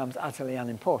mass becomes utterly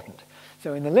unimportant.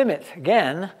 So in the limit,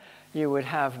 again, you would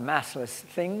have massless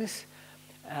things,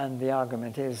 and the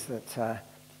argument is that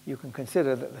you can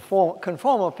consider that the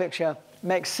conformal picture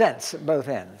makes sense at both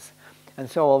ends. And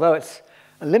so although it's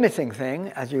a limiting thing,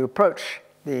 as you approach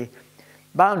the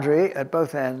boundary at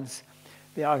both ends,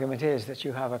 the argument is that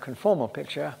you have a conformal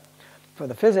picture for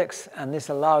the physics, and this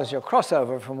allows your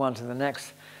crossover from one to the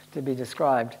next to be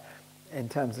described in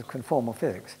terms of conformal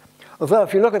physics. Although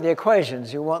if you look at the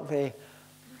equations, you want the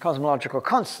cosmological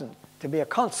constant to be a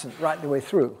constant right the way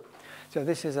through. So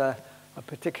this is a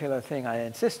particular thing I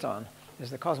insist on, is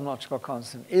the cosmological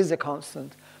constant is a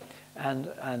constant,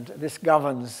 and this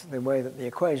governs the way that the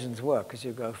equations work as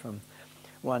you go from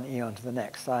one eon to the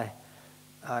next. I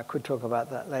could talk about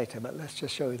that later, but let's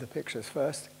just show you the pictures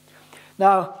first.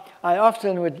 Now, I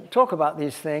often would talk about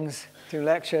these things through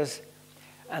lectures,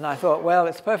 and I thought, well,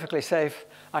 it's perfectly safe.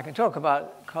 I can talk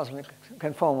about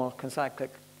conformal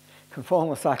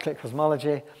cyclic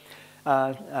cosmology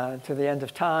to the end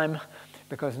of time,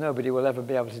 because nobody will ever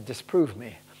be able to disprove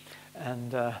me.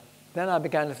 And then I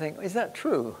began to think, is that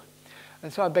true?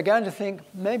 And so I began to think,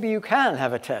 maybe you can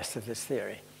have a test of this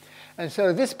theory. And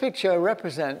so this picture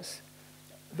represents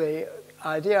the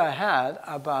idea I had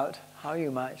about how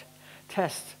you might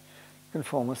test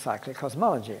conformal cyclic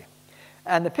cosmology.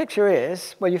 And the picture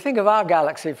is, well, you think of our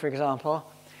galaxy, for example,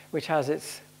 which has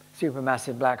its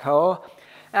supermassive black hole,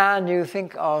 and you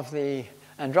think of the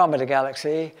Andromeda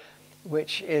galaxy,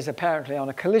 which is apparently on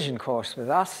a collision course with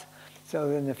us. So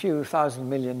in a few thousand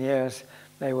million years,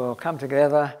 they will come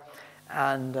together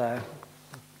and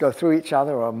go through each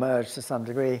other or merge to some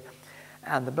degree.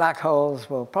 And the black holes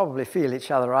will probably feel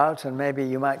each other out, and maybe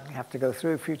you might have to go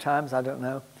through a few times, I don't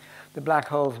know. The black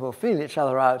holes will feel each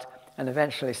other out and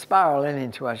eventually spiral in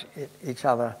into each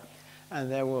other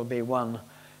and there will be one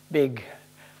big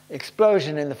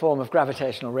explosion in the form of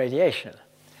gravitational radiation.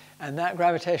 And that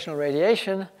gravitational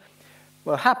radiation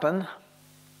will happen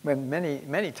when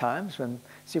many times when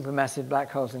supermassive black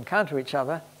holes encounter each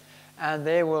other, and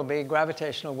there will be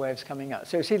gravitational waves coming out.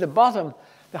 So you see the bottom,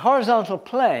 the horizontal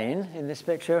plane in this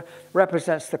picture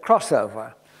represents the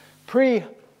crossover.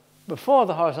 Before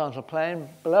the horizontal plane,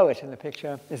 below it in the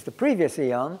picture, is the previous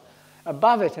eon.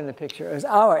 Above it in the picture is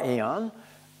our eon.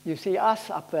 You see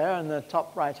us up there in the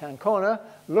top right-hand corner.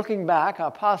 Looking back, our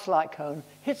past light cone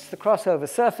hits the crossover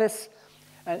surface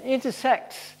and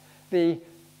intersects the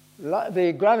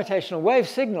gravitational wave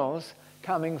signals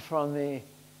coming from the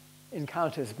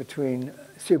encounters between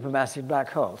supermassive black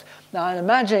holes. Now, I'm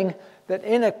imagining that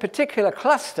in a particular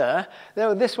cluster,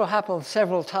 this will happen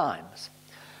several times.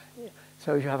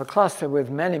 So if you have a cluster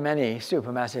with many, many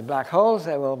supermassive black holes,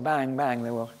 they will bang, bang, they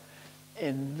will,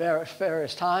 in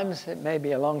various times, it may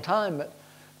be a long time,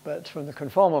 but from the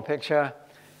conformal picture,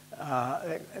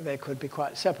 they could be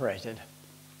quite separated.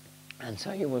 And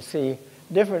so you will see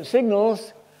different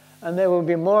signals, and they will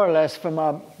be more or less, from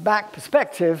our back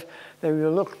perspective, they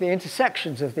will look at the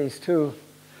intersections of these two.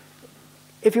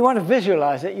 If you want to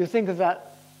visualize it, you think of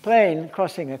that plane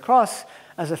crossing across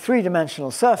as a three-dimensional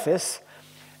surface,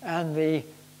 and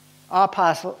our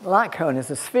past light cone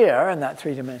is a sphere in that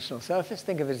three-dimensional surface.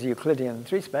 Think of it as Euclidean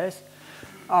three-space.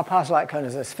 Our past light cone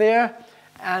is a sphere,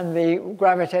 and the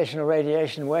gravitational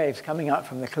radiation waves coming out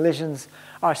from the collisions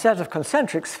are a set of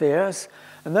concentric spheres,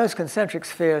 and those concentric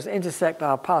spheres intersect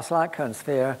our past light cone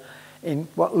sphere in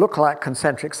what look like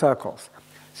concentric circles.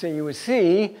 So you would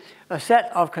see a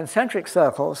set of concentric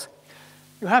circles.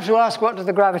 You have to ask, what do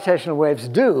the gravitational waves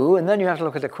do? And then you have to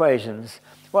look at equations.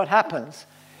 What happens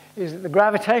is that the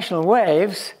gravitational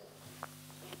waves,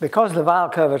 because the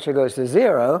Weyl curvature goes to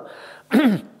 0,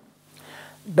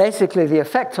 basically the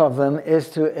effect of them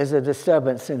is a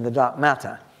disturbance in the dark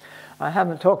matter. I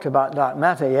haven't talked about dark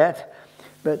matter yet,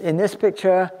 but in this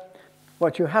picture,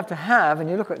 what you have to have, and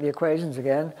you look at the equations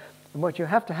again, and what you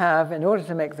have to have in order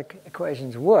to make the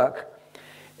equations work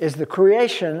is the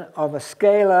creation of a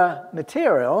scalar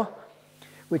material,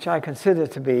 which I consider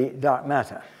to be dark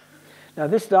matter. Now,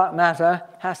 this dark matter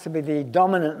has to be the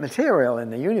dominant material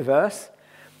in the universe,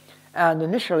 and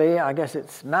initially, I guess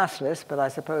it's massless, but I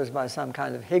suppose by some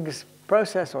kind of Higgs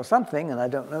process or something, and I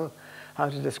don't know how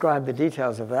to describe the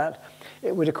details of that,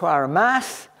 it would acquire a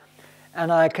mass,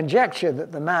 and I conjecture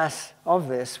that the mass of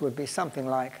this would be something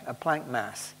like a Planck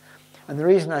mass. And the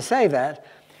reason I say that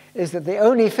is that the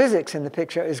only physics in the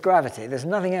picture is gravity. There's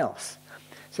nothing else.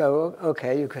 So,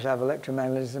 okay, you could have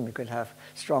electromagnetism, you could have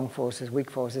strong forces, weak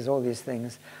forces, all these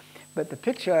things. But the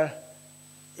picture,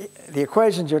 the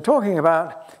equations you're talking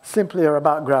about simply are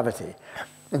about gravity.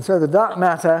 And so the dark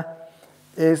matter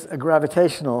is a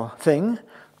gravitational thing.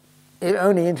 It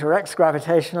only interacts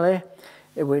gravitationally.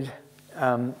 It would,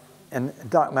 and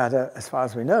dark matter, as far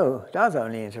as we know, does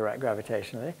only interact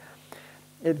gravitationally.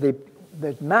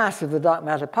 The mass of the dark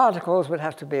matter particles would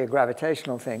have to be a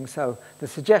gravitational thing. So the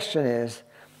suggestion is,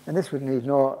 and this would need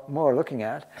more looking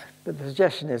at, but the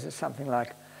suggestion is it's something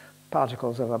like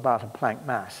particles of about a Planck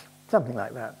mass, something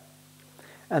like that.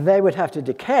 And they would have to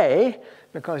decay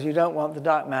because you don't want the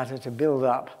dark matter to build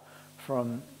up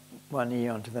from one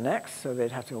eon to the next, so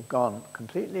they'd have to have gone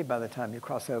completely by the time you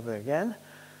cross over again.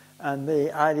 And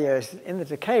the idea is in the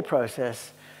decay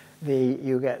process,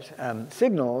 you get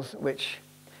signals which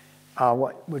are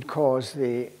what would cause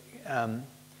the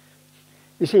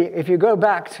you see, if you go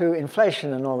back to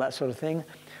inflation and all that sort of thing,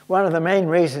 one of the main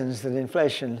reasons that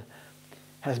inflation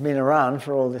has been around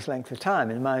for all this length of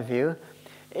time, in my view,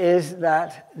 is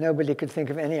that nobody could think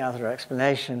of any other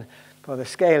explanation for the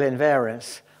scale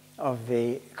invariance of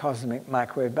the cosmic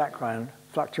microwave background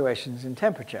fluctuations in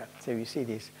temperature. So you see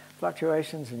these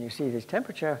fluctuations and you see this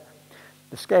temperature,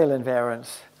 the scale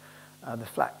invariance, the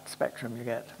flat spectrum you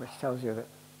get, which tells you that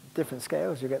different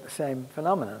scales, you get the same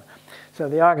phenomenon. So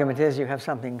the argument is you have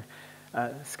something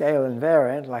scale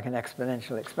invariant, like an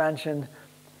exponential expansion,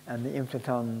 and the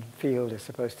inflaton field is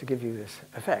supposed to give you this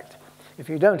effect. If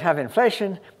you don't have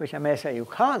inflation, which I may say you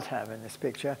can't have in this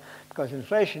picture, because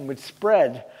inflation would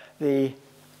spread the...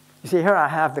 You see, here I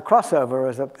have the crossover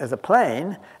as a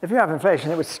plane. If you have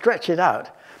inflation, it would stretch it out,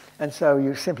 and so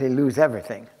you simply lose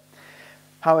everything.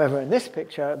 However, in this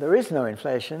picture, there is no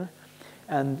inflation,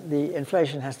 and the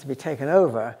inflation has to be taken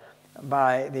over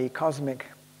by the cosmic,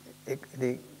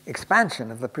 the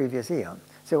expansion of the previous eon.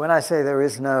 So when I say there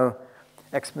is no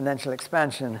exponential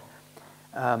expansion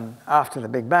after the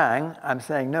Big Bang, I'm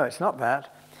saying, no, it's not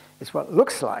that. It's what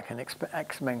looks like an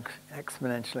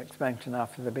exponential expansion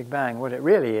after the Big Bang. What it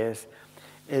really is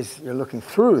is you're looking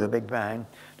through the Big Bang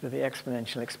to the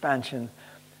exponential expansion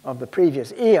of the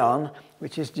previous aeon,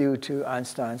 which is due to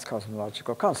Einstein's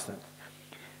cosmological constant.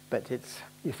 But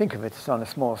you think of it as on a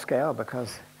small scale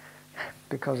because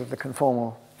of the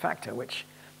conformal factor, which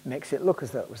makes it look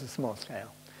as though it was a small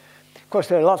scale. Of course,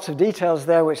 there are lots of details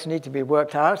there which need to be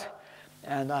worked out,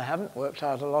 and I haven't worked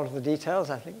out a lot of the details.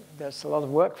 I think there's a lot of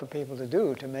work for people to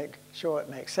do to make sure it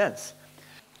makes sense.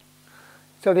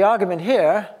 So the argument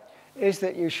here is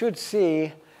that you should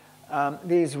see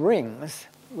these rings,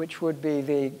 which would be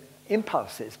the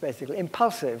impulses, basically,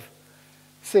 impulsive.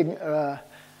 The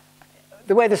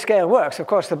way the scale works, of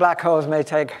course, the black holes may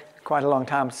take quite a long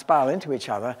time to spiral into each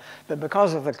other, but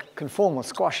because of the conformal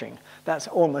squashing, that's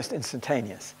almost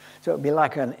instantaneous. So it would be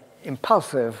like an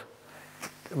impulsive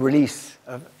release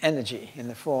of energy in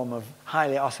the form of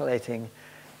highly oscillating,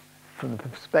 from the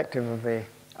perspective of the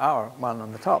hour one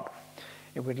on the top,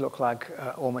 it would look like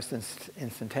almost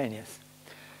instantaneous.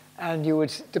 And you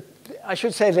would, I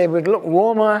should say they would look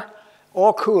warmer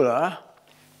or cooler.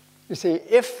 You see,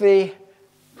 if the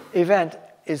event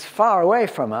is far away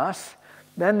from us,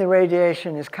 then the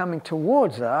radiation is coming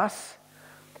towards us.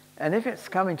 And if it's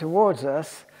coming towards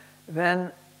us,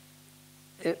 then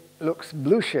it looks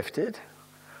blue shifted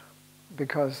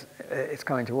because it's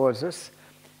coming towards us.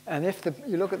 And if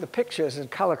you look at the pictures and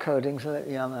color codings,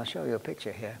 I'll show you a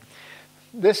picture here.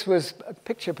 This was a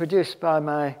picture produced by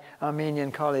my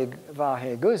Armenian colleague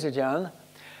Vahe Guzajan,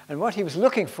 and what he was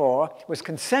looking for was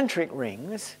concentric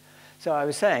rings. So I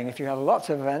was saying, if you have lots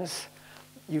of events,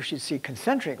 you should see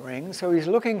concentric rings. So he's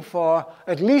looking for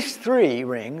at least 3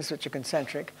 rings which are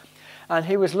concentric, and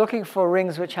he was looking for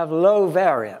rings which have low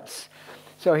variance.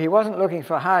 So he wasn't looking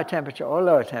for higher temperature or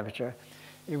lower temperature.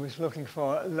 He was looking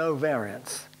for low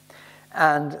variance.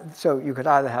 And so you could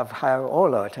either have higher or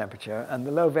lower temperature, and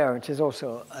the low variance is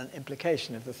also an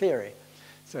implication of the theory.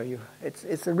 So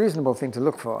it's a reasonable thing to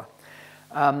look for.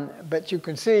 But you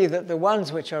can see that the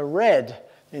ones which are red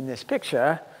in this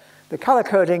picture, the color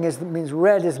coding means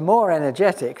red is more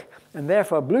energetic, and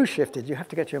therefore blue shifted. You have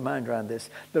to get your mind around this.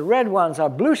 The red ones are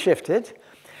blue shifted,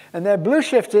 and they're blue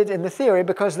shifted in the theory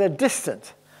because they're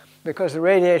distant, because the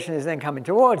radiation is then coming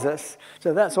towards us.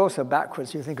 So that's also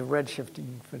backwards. You think of red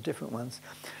shifting for different ones.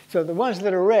 So the ones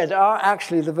that are red are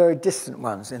actually the very distant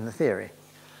ones in the theory.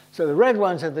 So the red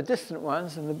ones are the distant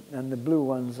ones, and the blue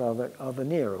ones are the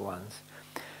nearer ones.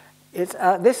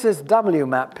 This is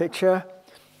WMAP picture.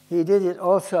 He did it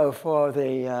also for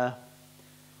the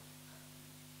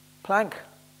Planck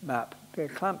map, the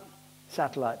Planck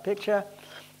satellite picture.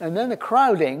 And then the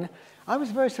crowding, I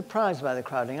was very surprised by the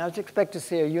crowding. I was expecting to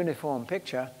see a uniform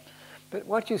picture, but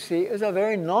what you see is a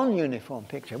very non-uniform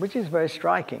picture, which is very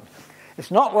striking.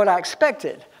 It's not what I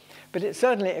expected, but it's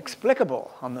certainly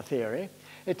explicable on the theory.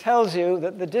 It tells you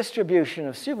that the distribution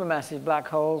of supermassive black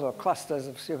holes or clusters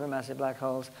of supermassive black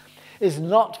holes is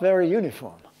not very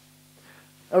uniform.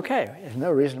 Okay, there's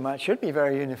no reason why it should be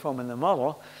very uniform in the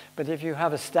model, but if you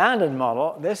have a standard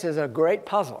model, this is a great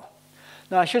puzzle.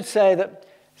 Now, I should say that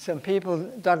some people,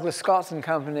 Douglas Scott and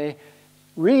company,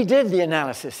 redid the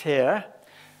analysis here.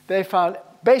 They found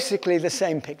basically the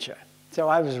same picture. So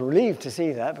I was relieved to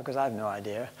see that because I have no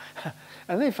idea.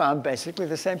 And they found basically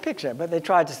the same picture, but they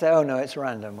tried to say, oh no, it's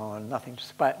random or nothing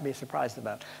to be surprised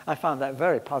about. I found that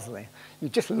very puzzling. You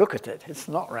just look at it, it's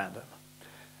not random.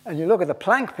 And you look at the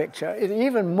Planck picture, it's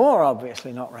even more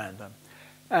obviously not random.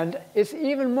 And it's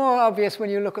even more obvious when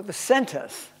you look at the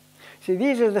centers. See,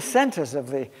 these are the centers of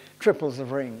the triples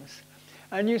of rings.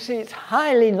 And you see it's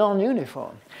highly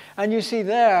non-uniform. And you see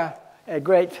there a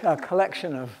great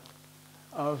collection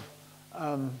of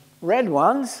red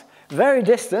ones, very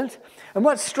distant. And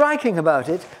what's striking about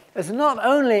it is not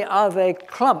only are they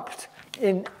clumped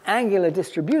in angular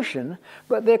distribution,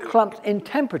 but they're clumped in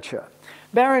temperature.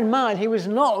 Bear in mind, he was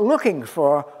not looking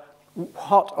for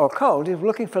hot or cold, he was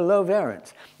looking for low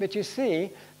variance. But you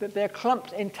see that they're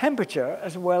clumped in temperature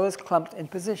as well as clumped in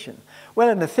position. Well,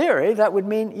 in the theory, that would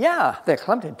mean, yeah, they're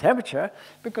clumped in temperature,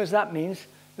 because that means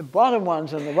the bottom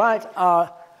ones on the right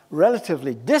are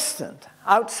relatively distant,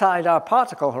 outside our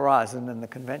particle horizon in the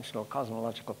conventional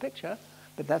cosmological picture.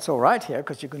 But that's all right here,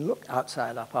 because you can look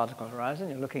outside our particle horizon.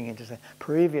 You're looking into the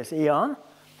previous aeon.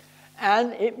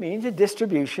 And it means a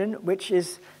distribution which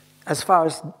is, as far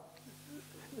as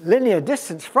linear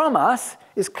distance from us,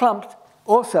 is clumped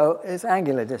also as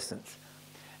angular distance.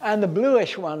 And the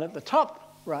bluish one at the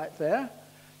top right there,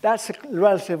 that's a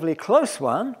relatively close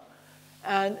one.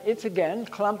 And it's again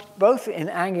clumped both in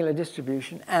angular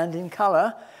distribution and in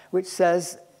color, which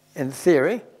says, in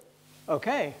theory,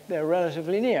 okay, they're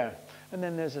relatively near. And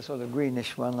then there's a sort of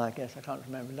greenish one, I guess, I can't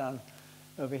remember, down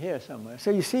over here somewhere.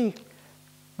 So you see,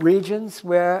 regions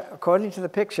where, according to the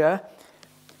picture,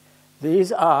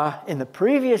 these are, in the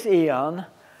previous eon,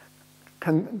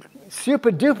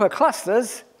 super-duper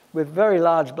clusters with very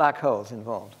large black holes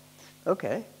involved.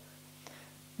 Okay.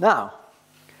 Now,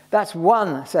 that's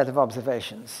one set of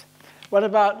observations. What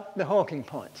about the Hawking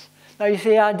points? Now, you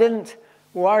see, I didn't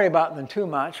worry about them too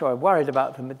much, or I worried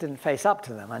about them but didn't face up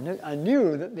to them. I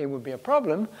knew that they would be a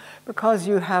problem because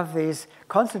you have these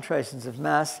concentrations of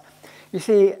mass. You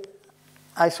see,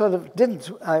 I sort of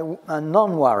I'm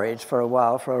non-worried for a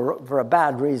while for a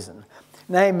bad reason,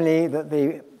 namely that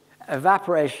the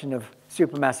evaporation of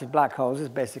supermassive black holes is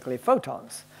basically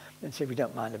photons. And so we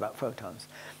don't mind about photons.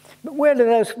 But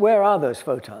where are those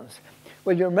photons?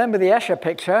 Well, you remember the Escher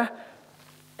picture.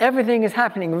 Everything is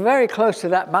happening very close to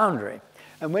that boundary.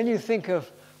 And when you think of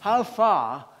how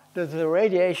far does the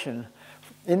radiation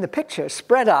in the picture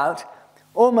spread out,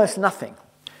 almost nothing.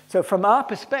 So from our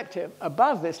perspective,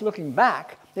 above this, looking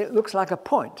back, it looks like a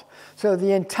point. So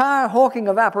the entire Hawking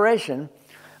evaporation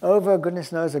over,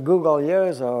 goodness knows, a googol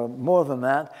years or more than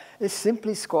that, is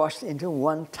simply squashed into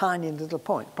one tiny little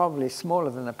point, probably smaller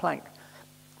than a Planck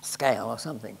scale or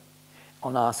something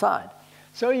on our side.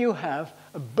 So you have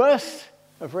a burst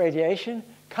of radiation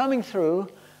coming through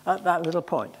at that little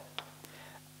point.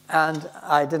 And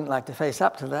I didn't like to face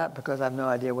up to that because I have no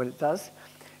idea what it does.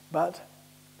 But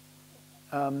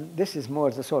this is more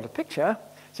the sort of picture.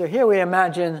 So here we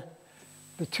imagine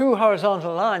the two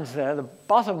horizontal lines there. The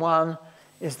bottom one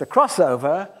is the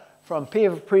crossover from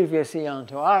previous eon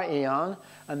to our eon.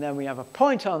 And then we have a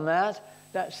point on that.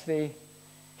 That's the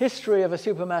history of a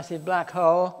supermassive black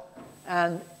hole.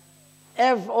 And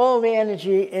all the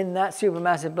energy in that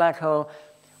supermassive black hole,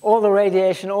 all the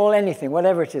radiation, all anything,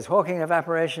 whatever it is, Hawking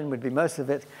evaporation would be most of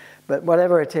it, but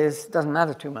whatever it is, doesn't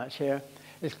matter too much here,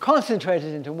 is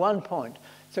concentrated into one point.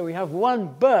 So we have one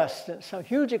burst, some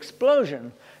huge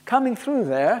explosion coming through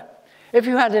there. If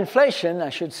you had inflation,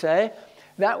 I should say,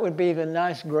 that would be the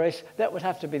nice grace, that would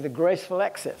have to be the graceful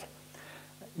exit.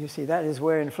 You see, that is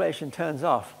where inflation turns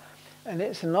off. And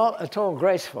it's not at all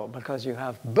graceful because you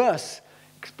have bursts,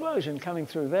 explosion coming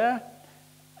through there,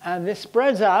 and this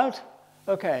spreads out.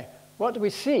 Okay, what do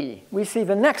we see? We see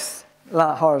the next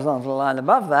horizontal line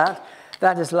above that.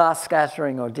 That is last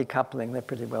scattering or decoupling. They're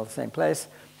pretty well the same place.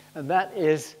 And that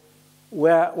is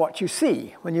what you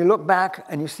see when you look back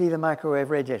and you see the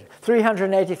microwave radiation.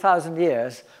 380,000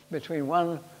 years between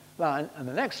one line and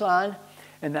the next line.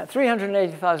 In that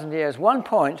 380,000 years, one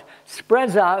point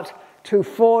spreads out to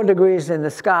 4 degrees in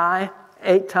the sky,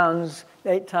 8 times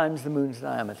the moon's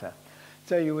diameter.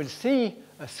 So you would see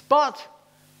a spot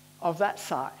of that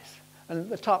size. And at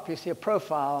the top, you see a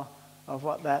profile of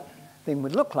what that thing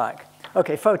would look like.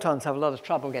 Okay, photons have a lot of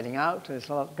trouble getting out. There's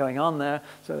a lot going on there,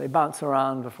 so they bounce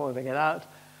around before they get out.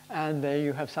 And there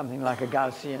you have something like a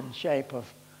Gaussian shape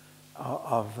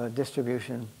of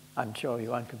distribution. I'm sure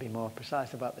one could be more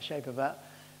precise about the shape of that.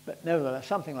 But nevertheless,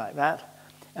 something like that.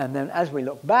 And then as we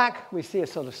look back, we see a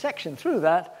sort of section through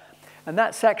that. And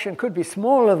that section could be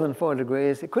smaller than 4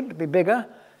 degrees. It couldn't be bigger.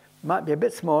 It might be a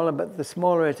bit smaller, but the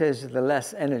smaller it is, the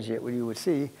less energy you would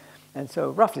see. And so,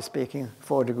 roughly speaking,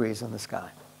 4 degrees in the sky.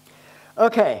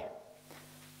 Okay.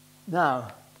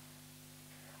 Now,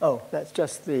 that's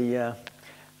just the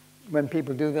when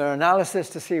people do their analysis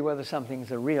to see whether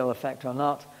something's a real effect or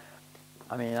not.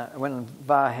 I mean, when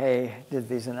Vahe did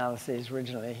these analyses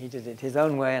originally, he did it his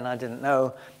own way, and I didn't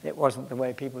know. It wasn't the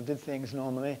way people did things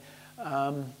normally.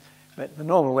 But the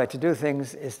normal way to do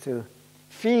things is to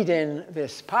feed in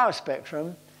this power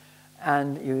spectrum,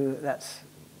 and that's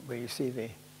where you see the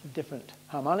different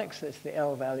harmonics. It's the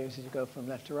L values as you go from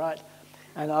left to right.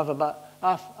 And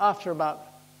after about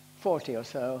 40 or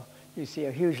so, you see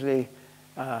a hugely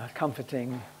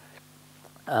comforting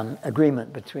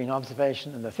agreement between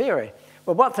observation and the theory.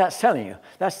 Well, what that's telling you?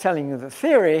 That's telling you the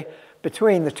theory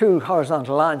between the two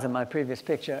horizontal lines in my previous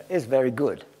picture is very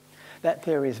good. That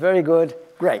theory is very good.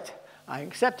 Great. I'm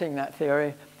accepting that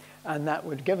theory, and that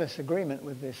would give us agreement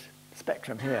with this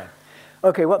spectrum here.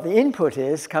 Okay, what the input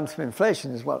comes from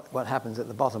inflation is what happens at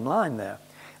the bottom line there,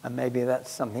 and maybe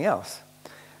that's something else.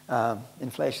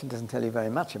 Inflation doesn't tell you very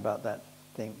much about that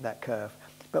thing, that curve.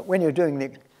 But when you're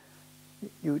doing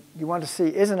you want to see,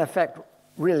 is an effect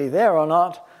really there or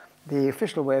not? The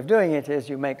official way of doing it is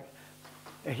you make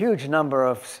a huge number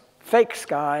of fake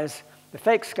skies. The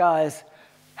fake skies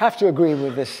have to agree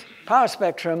with this power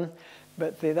spectrum,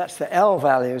 but that's the L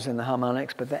values in the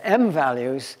harmonics. But the M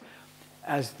values,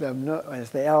 as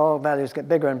the L values get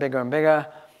bigger and bigger and bigger,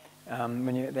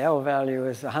 when the L value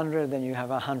is 100, then you have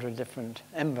 100 different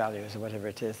M values or whatever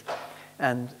it is.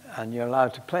 And you're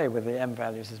allowed to play with the M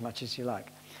values as much as you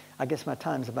like. I guess my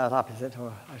time's about up, is it?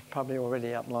 Or I was probably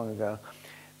already up long ago.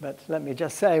 But let me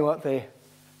just say what the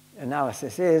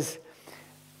analysis is.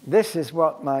 This is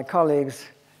what my colleagues,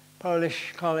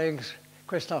 Polish colleagues,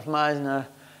 Krzysztof Meissner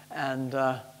and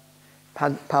Paweł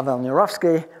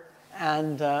Nierowski,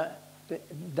 and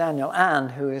Daniel An,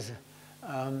 who is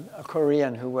a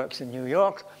Korean who works in New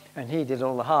York, and he did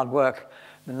all the hard work,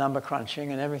 the number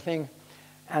crunching and everything.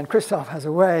 And Krzysztof has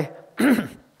a way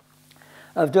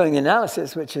of doing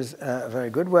analysis, which is a very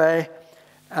good way.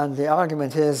 And the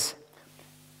argument is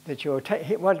that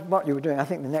what you were doing, I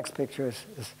think the next picture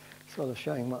is sort of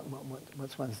showing what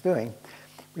one's doing.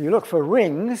 You look for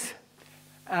rings,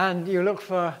 and you look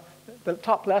for the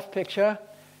top left picture,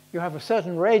 you have a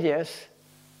certain radius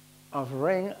of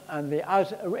ring and the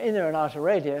inner and outer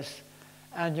radius,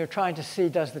 and you're trying to see,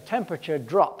 does the temperature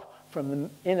drop from the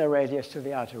inner radius to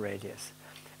the outer radius?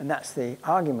 And that's the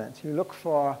argument. You look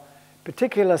for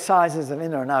particular sizes of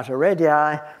inner and outer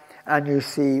radii, and you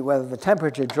see whether the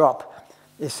temperature drop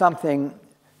is something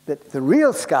that the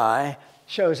real sky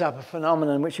shows up a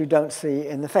phenomenon which you don't see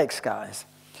in the fake skies.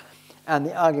 And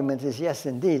the argument is, yes,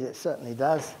 indeed, it certainly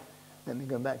does. Let me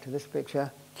go back to this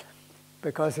picture.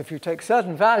 Because if you take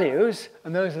certain values,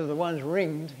 and those are the ones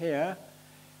ringed here,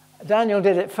 Daniel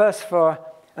did it first for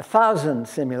 1,000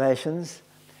 simulations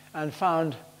and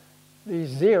found these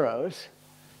zeros.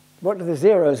 What do the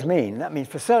zeros mean? That means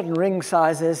for certain ring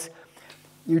sizes,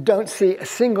 you don't see a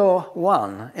single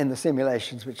one in the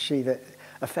simulations which see the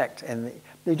effect.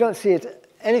 You don't see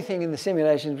anything in the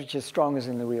simulations which is as strong as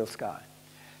in the real sky.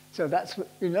 So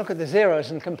you look at the zeros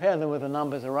and compare them with the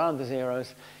numbers around the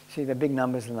zeros, see the big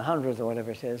numbers in the hundreds or whatever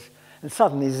it is, and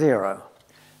suddenly zero.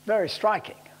 Very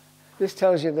striking. This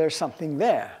tells you there's something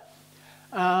there.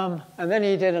 And then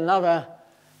he did another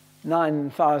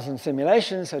 9,000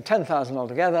 simulations, so 10,000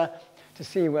 altogether, to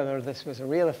see whether this was a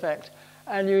real effect.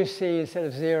 And you see, instead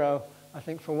of zero, I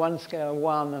think for one scale,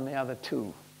 1 and the other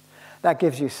 2. That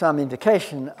gives you some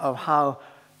indication of how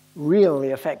real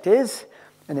the effect is,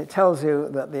 and it tells you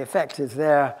that the effect is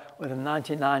there with a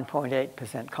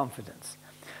 99.8% confidence.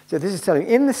 So this is telling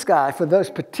you, in the sky, for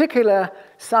those particular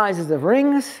sizes of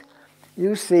rings,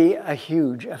 you see a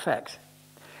huge effect.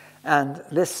 And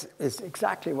this is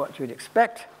exactly what you'd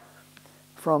expect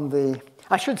from the...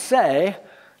 I should say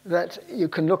that you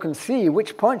can look and see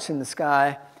which points in the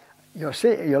sky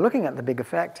you're looking at the big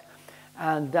effect,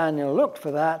 and Daniel looked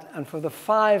for that, and for the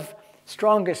 5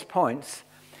 strongest points,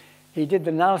 he did the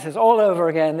analysis all over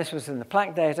again. This was in the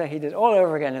Planck data. He did all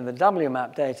over again in the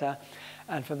WMAP data.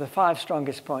 And for the 5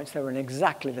 strongest points, they were in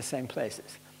exactly the same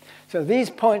places. So these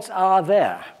points are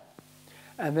there.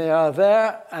 And they are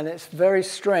there, and it's very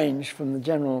strange from the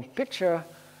general picture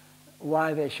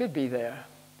why they should be there.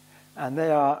 And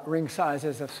they are ring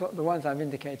sizes of the ones I've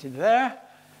indicated there,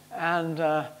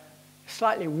 and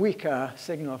slightly weaker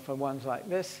signal for ones like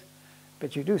this.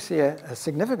 But you do see a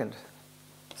significant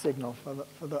signal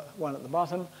for the one at the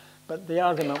bottom, but the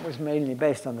argument was mainly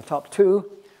based on the top 2,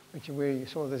 which are where you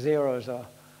saw the zeros or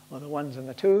the 1s and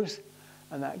the 2s,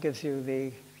 and that gives you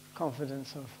the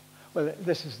confidence of, well,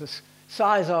 this is the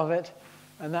size of it,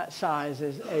 and that size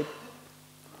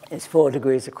is 4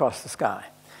 degrees across the sky.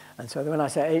 And so when I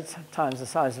say 8 times the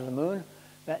size of the moon,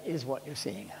 that is what you're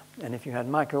seeing. And if you had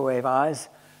microwave eyes,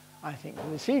 I think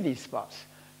you would see these spots.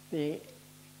 The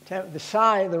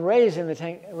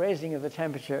raising of the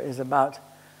temperature is about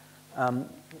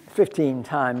 15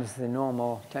 times the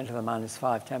normal 10 to the minus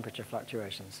 5 temperature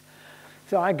fluctuations.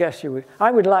 So I guess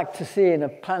I would like to see in a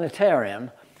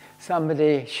planetarium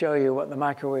somebody show you what the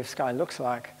microwave sky looks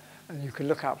like, and you could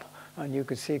look up and you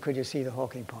could see, could you see the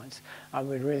Hawking points? I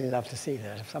would really love to see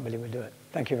that if somebody would do it.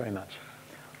 Thank you very much.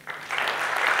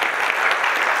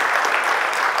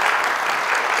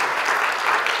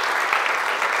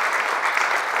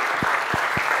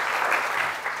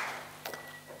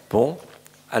 Bon,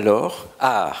 alors,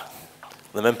 on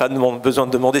n'a même pas besoin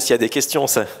de demander s'il y a des questions.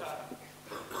 Ça.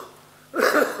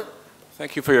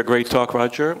 Thank you for your great talk,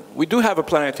 Roger. We do have a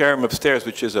planetarium upstairs,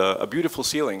 which is a beautiful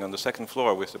ceiling on the 2nd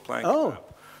floor with the Planck. Oh,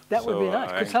 that would be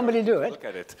nice. Could somebody do it? Look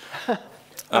at it.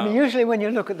 I mean, usually when you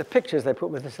look at the pictures they put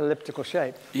with this elliptical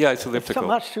shape. Yeah, it's elliptical. It's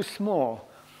much too small.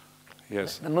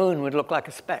 Yes. The moon would look like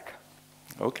a speck.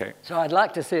 Okay. So I'd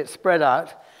like to see it spread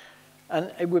out.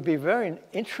 And it would be very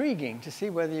intriguing to see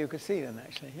whether you could see them,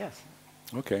 actually. Yes.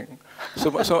 Okay.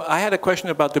 So I had a question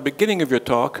about the beginning of your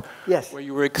talk. Yes. Where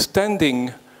you were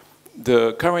extending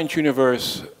the current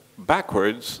universe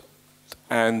backwards.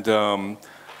 And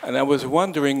I was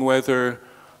wondering whether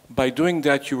by doing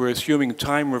that you were assuming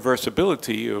time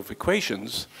reversibility of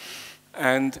equations.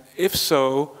 And if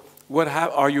so,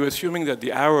 are you assuming that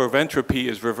the arrow of entropy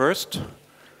is reversed?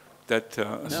 That,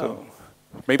 No. So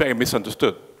maybe I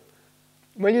misunderstood.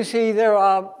 Well, you see, there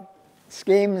are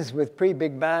schemes with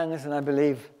pre-Big Bangs, and I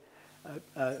believe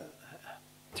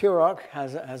Turok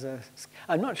has a,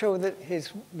 I'm not sure that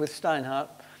he's with Steinhardt,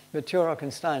 but Turok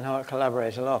and Steinhardt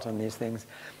collaborate a lot on these things.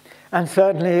 And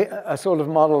certainly a sort of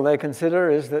model they consider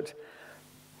is that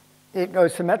it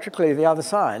goes symmetrically the other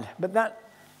side. But that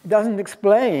doesn't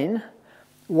explain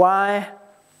why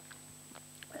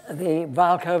the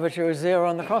Weyl curvature is 0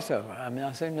 on the crossover. I mean,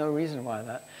 I see no reason why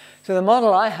that. So the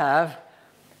model I have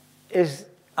is,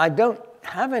 I don't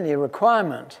have any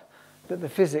requirement that the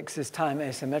physics is time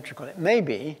asymmetrical. It may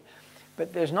be,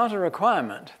 but there's not a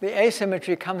requirement. The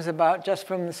asymmetry comes about just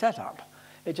from the setup.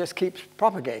 It just keeps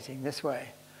propagating this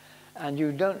way. And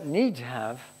you don't need to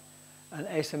have an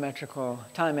asymmetrical,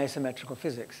 time asymmetrical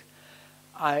physics.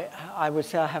 I would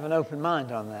say I have an open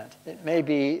mind on that. It may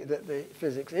be that the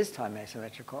physics is time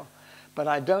asymmetrical, but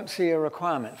I don't see a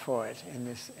requirement for it in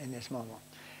this model.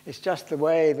 It's just the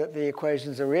way that the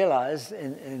equations are realized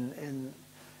in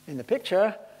the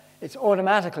picture. It's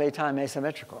automatically time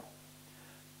asymmetrical,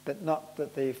 but not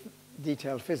that the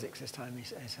detailed physics is time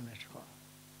asymmetrical.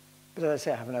 But as I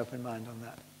say, I have an open mind on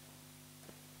that.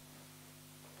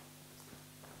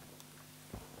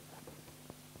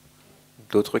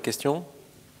 D'autres questions?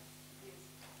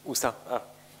 Où ça? Ah.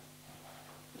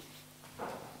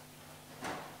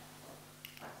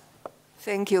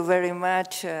 Thank you very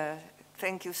much.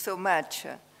 Thank you so much.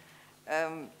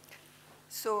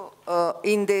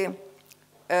 In the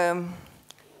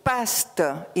past,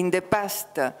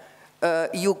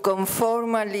 you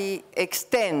conformally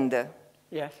extend.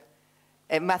 Yes.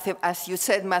 As you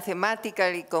said,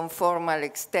 mathematically conformal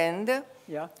extend.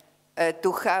 Yeah.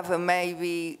 To have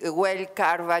maybe a well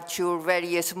curvature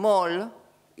very small,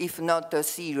 if not a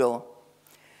 0.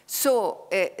 So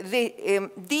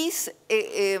this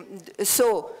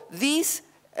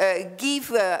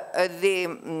give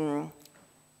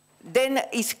then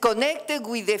is connected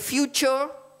with the future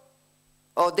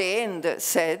or the end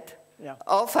set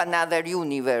of another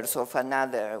universe, of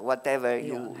another whatever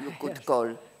you could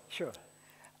call. Sure.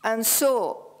 And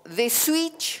so the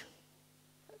switch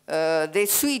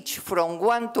from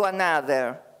one to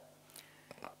another,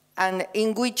 and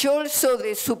in which also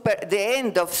the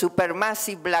end of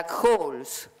supermassive black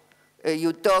holes,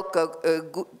 you talk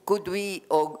could be,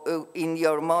 or in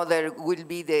your model will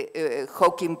be the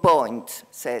Hawking point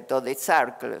set, or the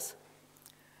circles.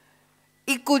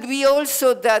 It could be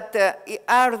also that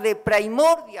are the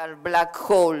primordial black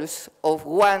holes of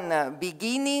one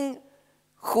beginning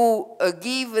who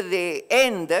give the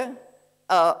end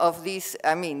of this,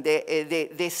 I mean,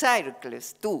 the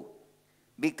circles too,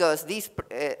 because these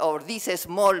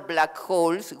small black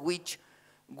holes, which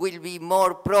will be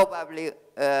more probably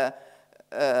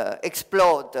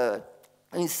explode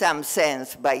in some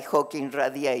sense by Hawking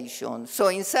radiation. So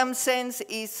in some sense,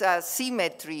 it's a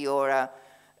symmetry or a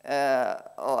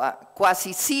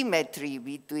quasi-symmetry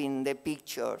between the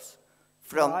pictures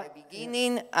from the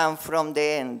beginning and from the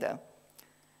end.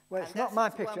 Well, it's not my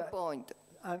picture. One point.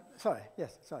 Sorry,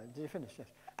 yes, sorry, did you finish? Yes.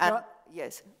 No,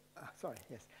 yes. Sorry,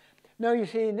 yes. No, you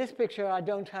see, in this picture, I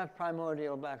don't have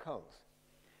primordial black holes.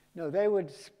 No, they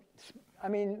would, I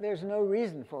mean, there's no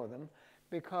reason for them,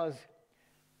 because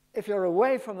if you're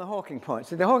away from the Hawking points,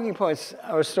 the Hawking points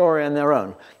are a story on their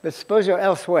own, but suppose you're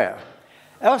elsewhere.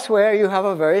 Elsewhere, you have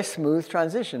a very smooth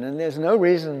transition, and there's no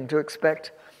reason to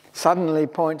expect suddenly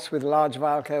points with large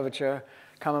Weyl curvature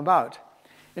come about.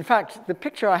 In fact, the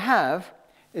picture I have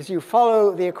is you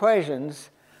follow the equations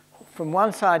from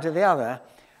one side to the other,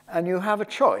 and you have a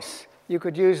choice. You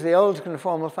could use the old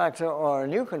conformal factor or a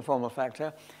new conformal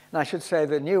factor, and I should say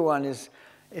the new one is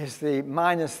the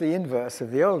minus the inverse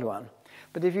of the old one.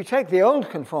 But if you take the old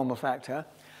conformal factor,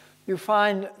 you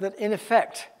find that in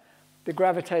effect, the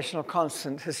gravitational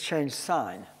constant has changed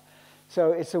sign.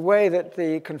 So it's a way that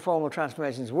the conformal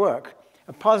transformations work.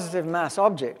 A positive mass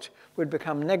object would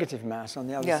become negative mass on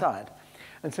the other side.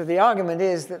 And so the argument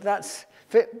is that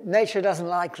nature doesn't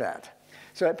like that.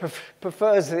 So it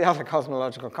prefers the other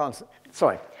cosmological constant.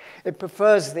 Sorry, it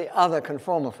prefers the other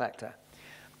conformal factor.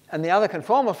 And the other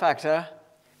conformal factor,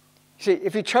 see,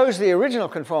 if you chose the original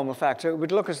conformal factor, it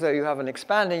would look as though you have an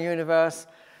expanding universe,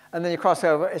 and then you cross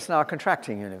over, it's now a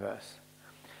contracting universe.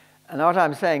 And what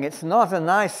I'm saying, it's not a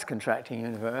nice contracting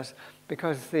universe,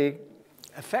 because the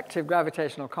effective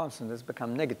gravitational constant has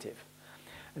become negative.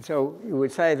 And so you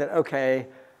would say that, okay,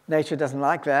 nature doesn't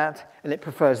like that, and it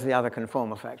prefers the other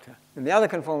conformal factor. In the other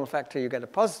conformal factor, you get a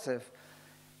positive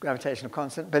gravitational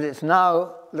constant, but it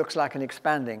now looks like an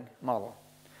expanding model.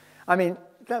 I mean,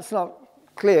 that's not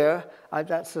clear.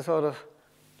 That's the sort of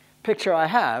picture I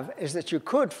have is that you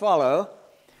could follow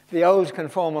the old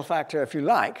conformal factor if you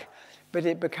like, but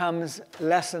it becomes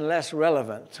less and less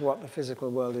relevant to what the physical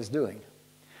world is doing.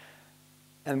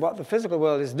 And what the physical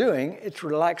world is doing, it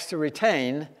likes to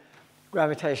retain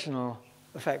gravitational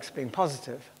effects being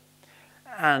positive.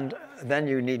 And then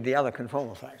you need the other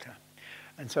conformal factor.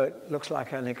 And so it looks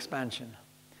like an expansion.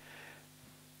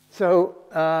 So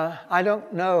I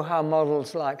don't know how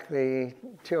models like the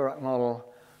Turok model,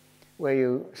 where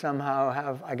you somehow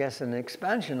have, I guess, an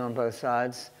expansion on both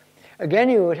sides. Again,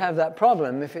 you would have that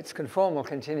problem if it's conformal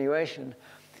continuation,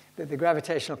 that the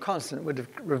gravitational constant would have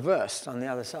reversed on the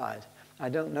other side. I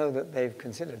don't know that they've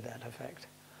considered that effect.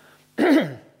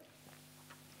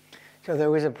 So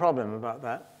there is a problem about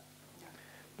that.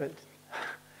 But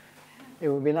it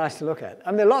would be nice to look at. I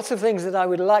mean, there are lots of things that I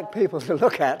would like people to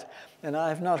look at, and I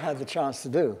have not had the chance to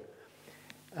do.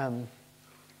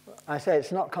 I say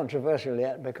it's not controversial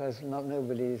yet because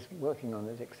nobody's working on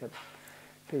it except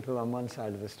people on one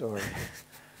side of the story.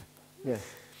 Yes.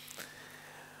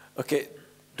 Okay.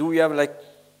 Do we have like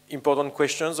important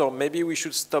questions, or maybe we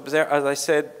should stop there? As I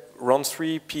said, around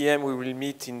 3 p.m. we will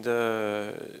meet in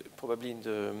the probably in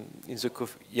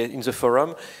the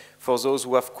forum for those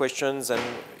who have questions, and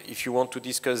if you want to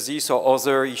discuss this or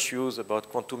other issues about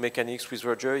quantum mechanics with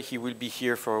Roger, he will be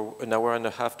here for an hour and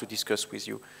a half to discuss with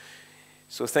you.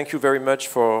 So thank you very much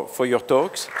for your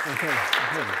talks.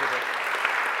 Okay.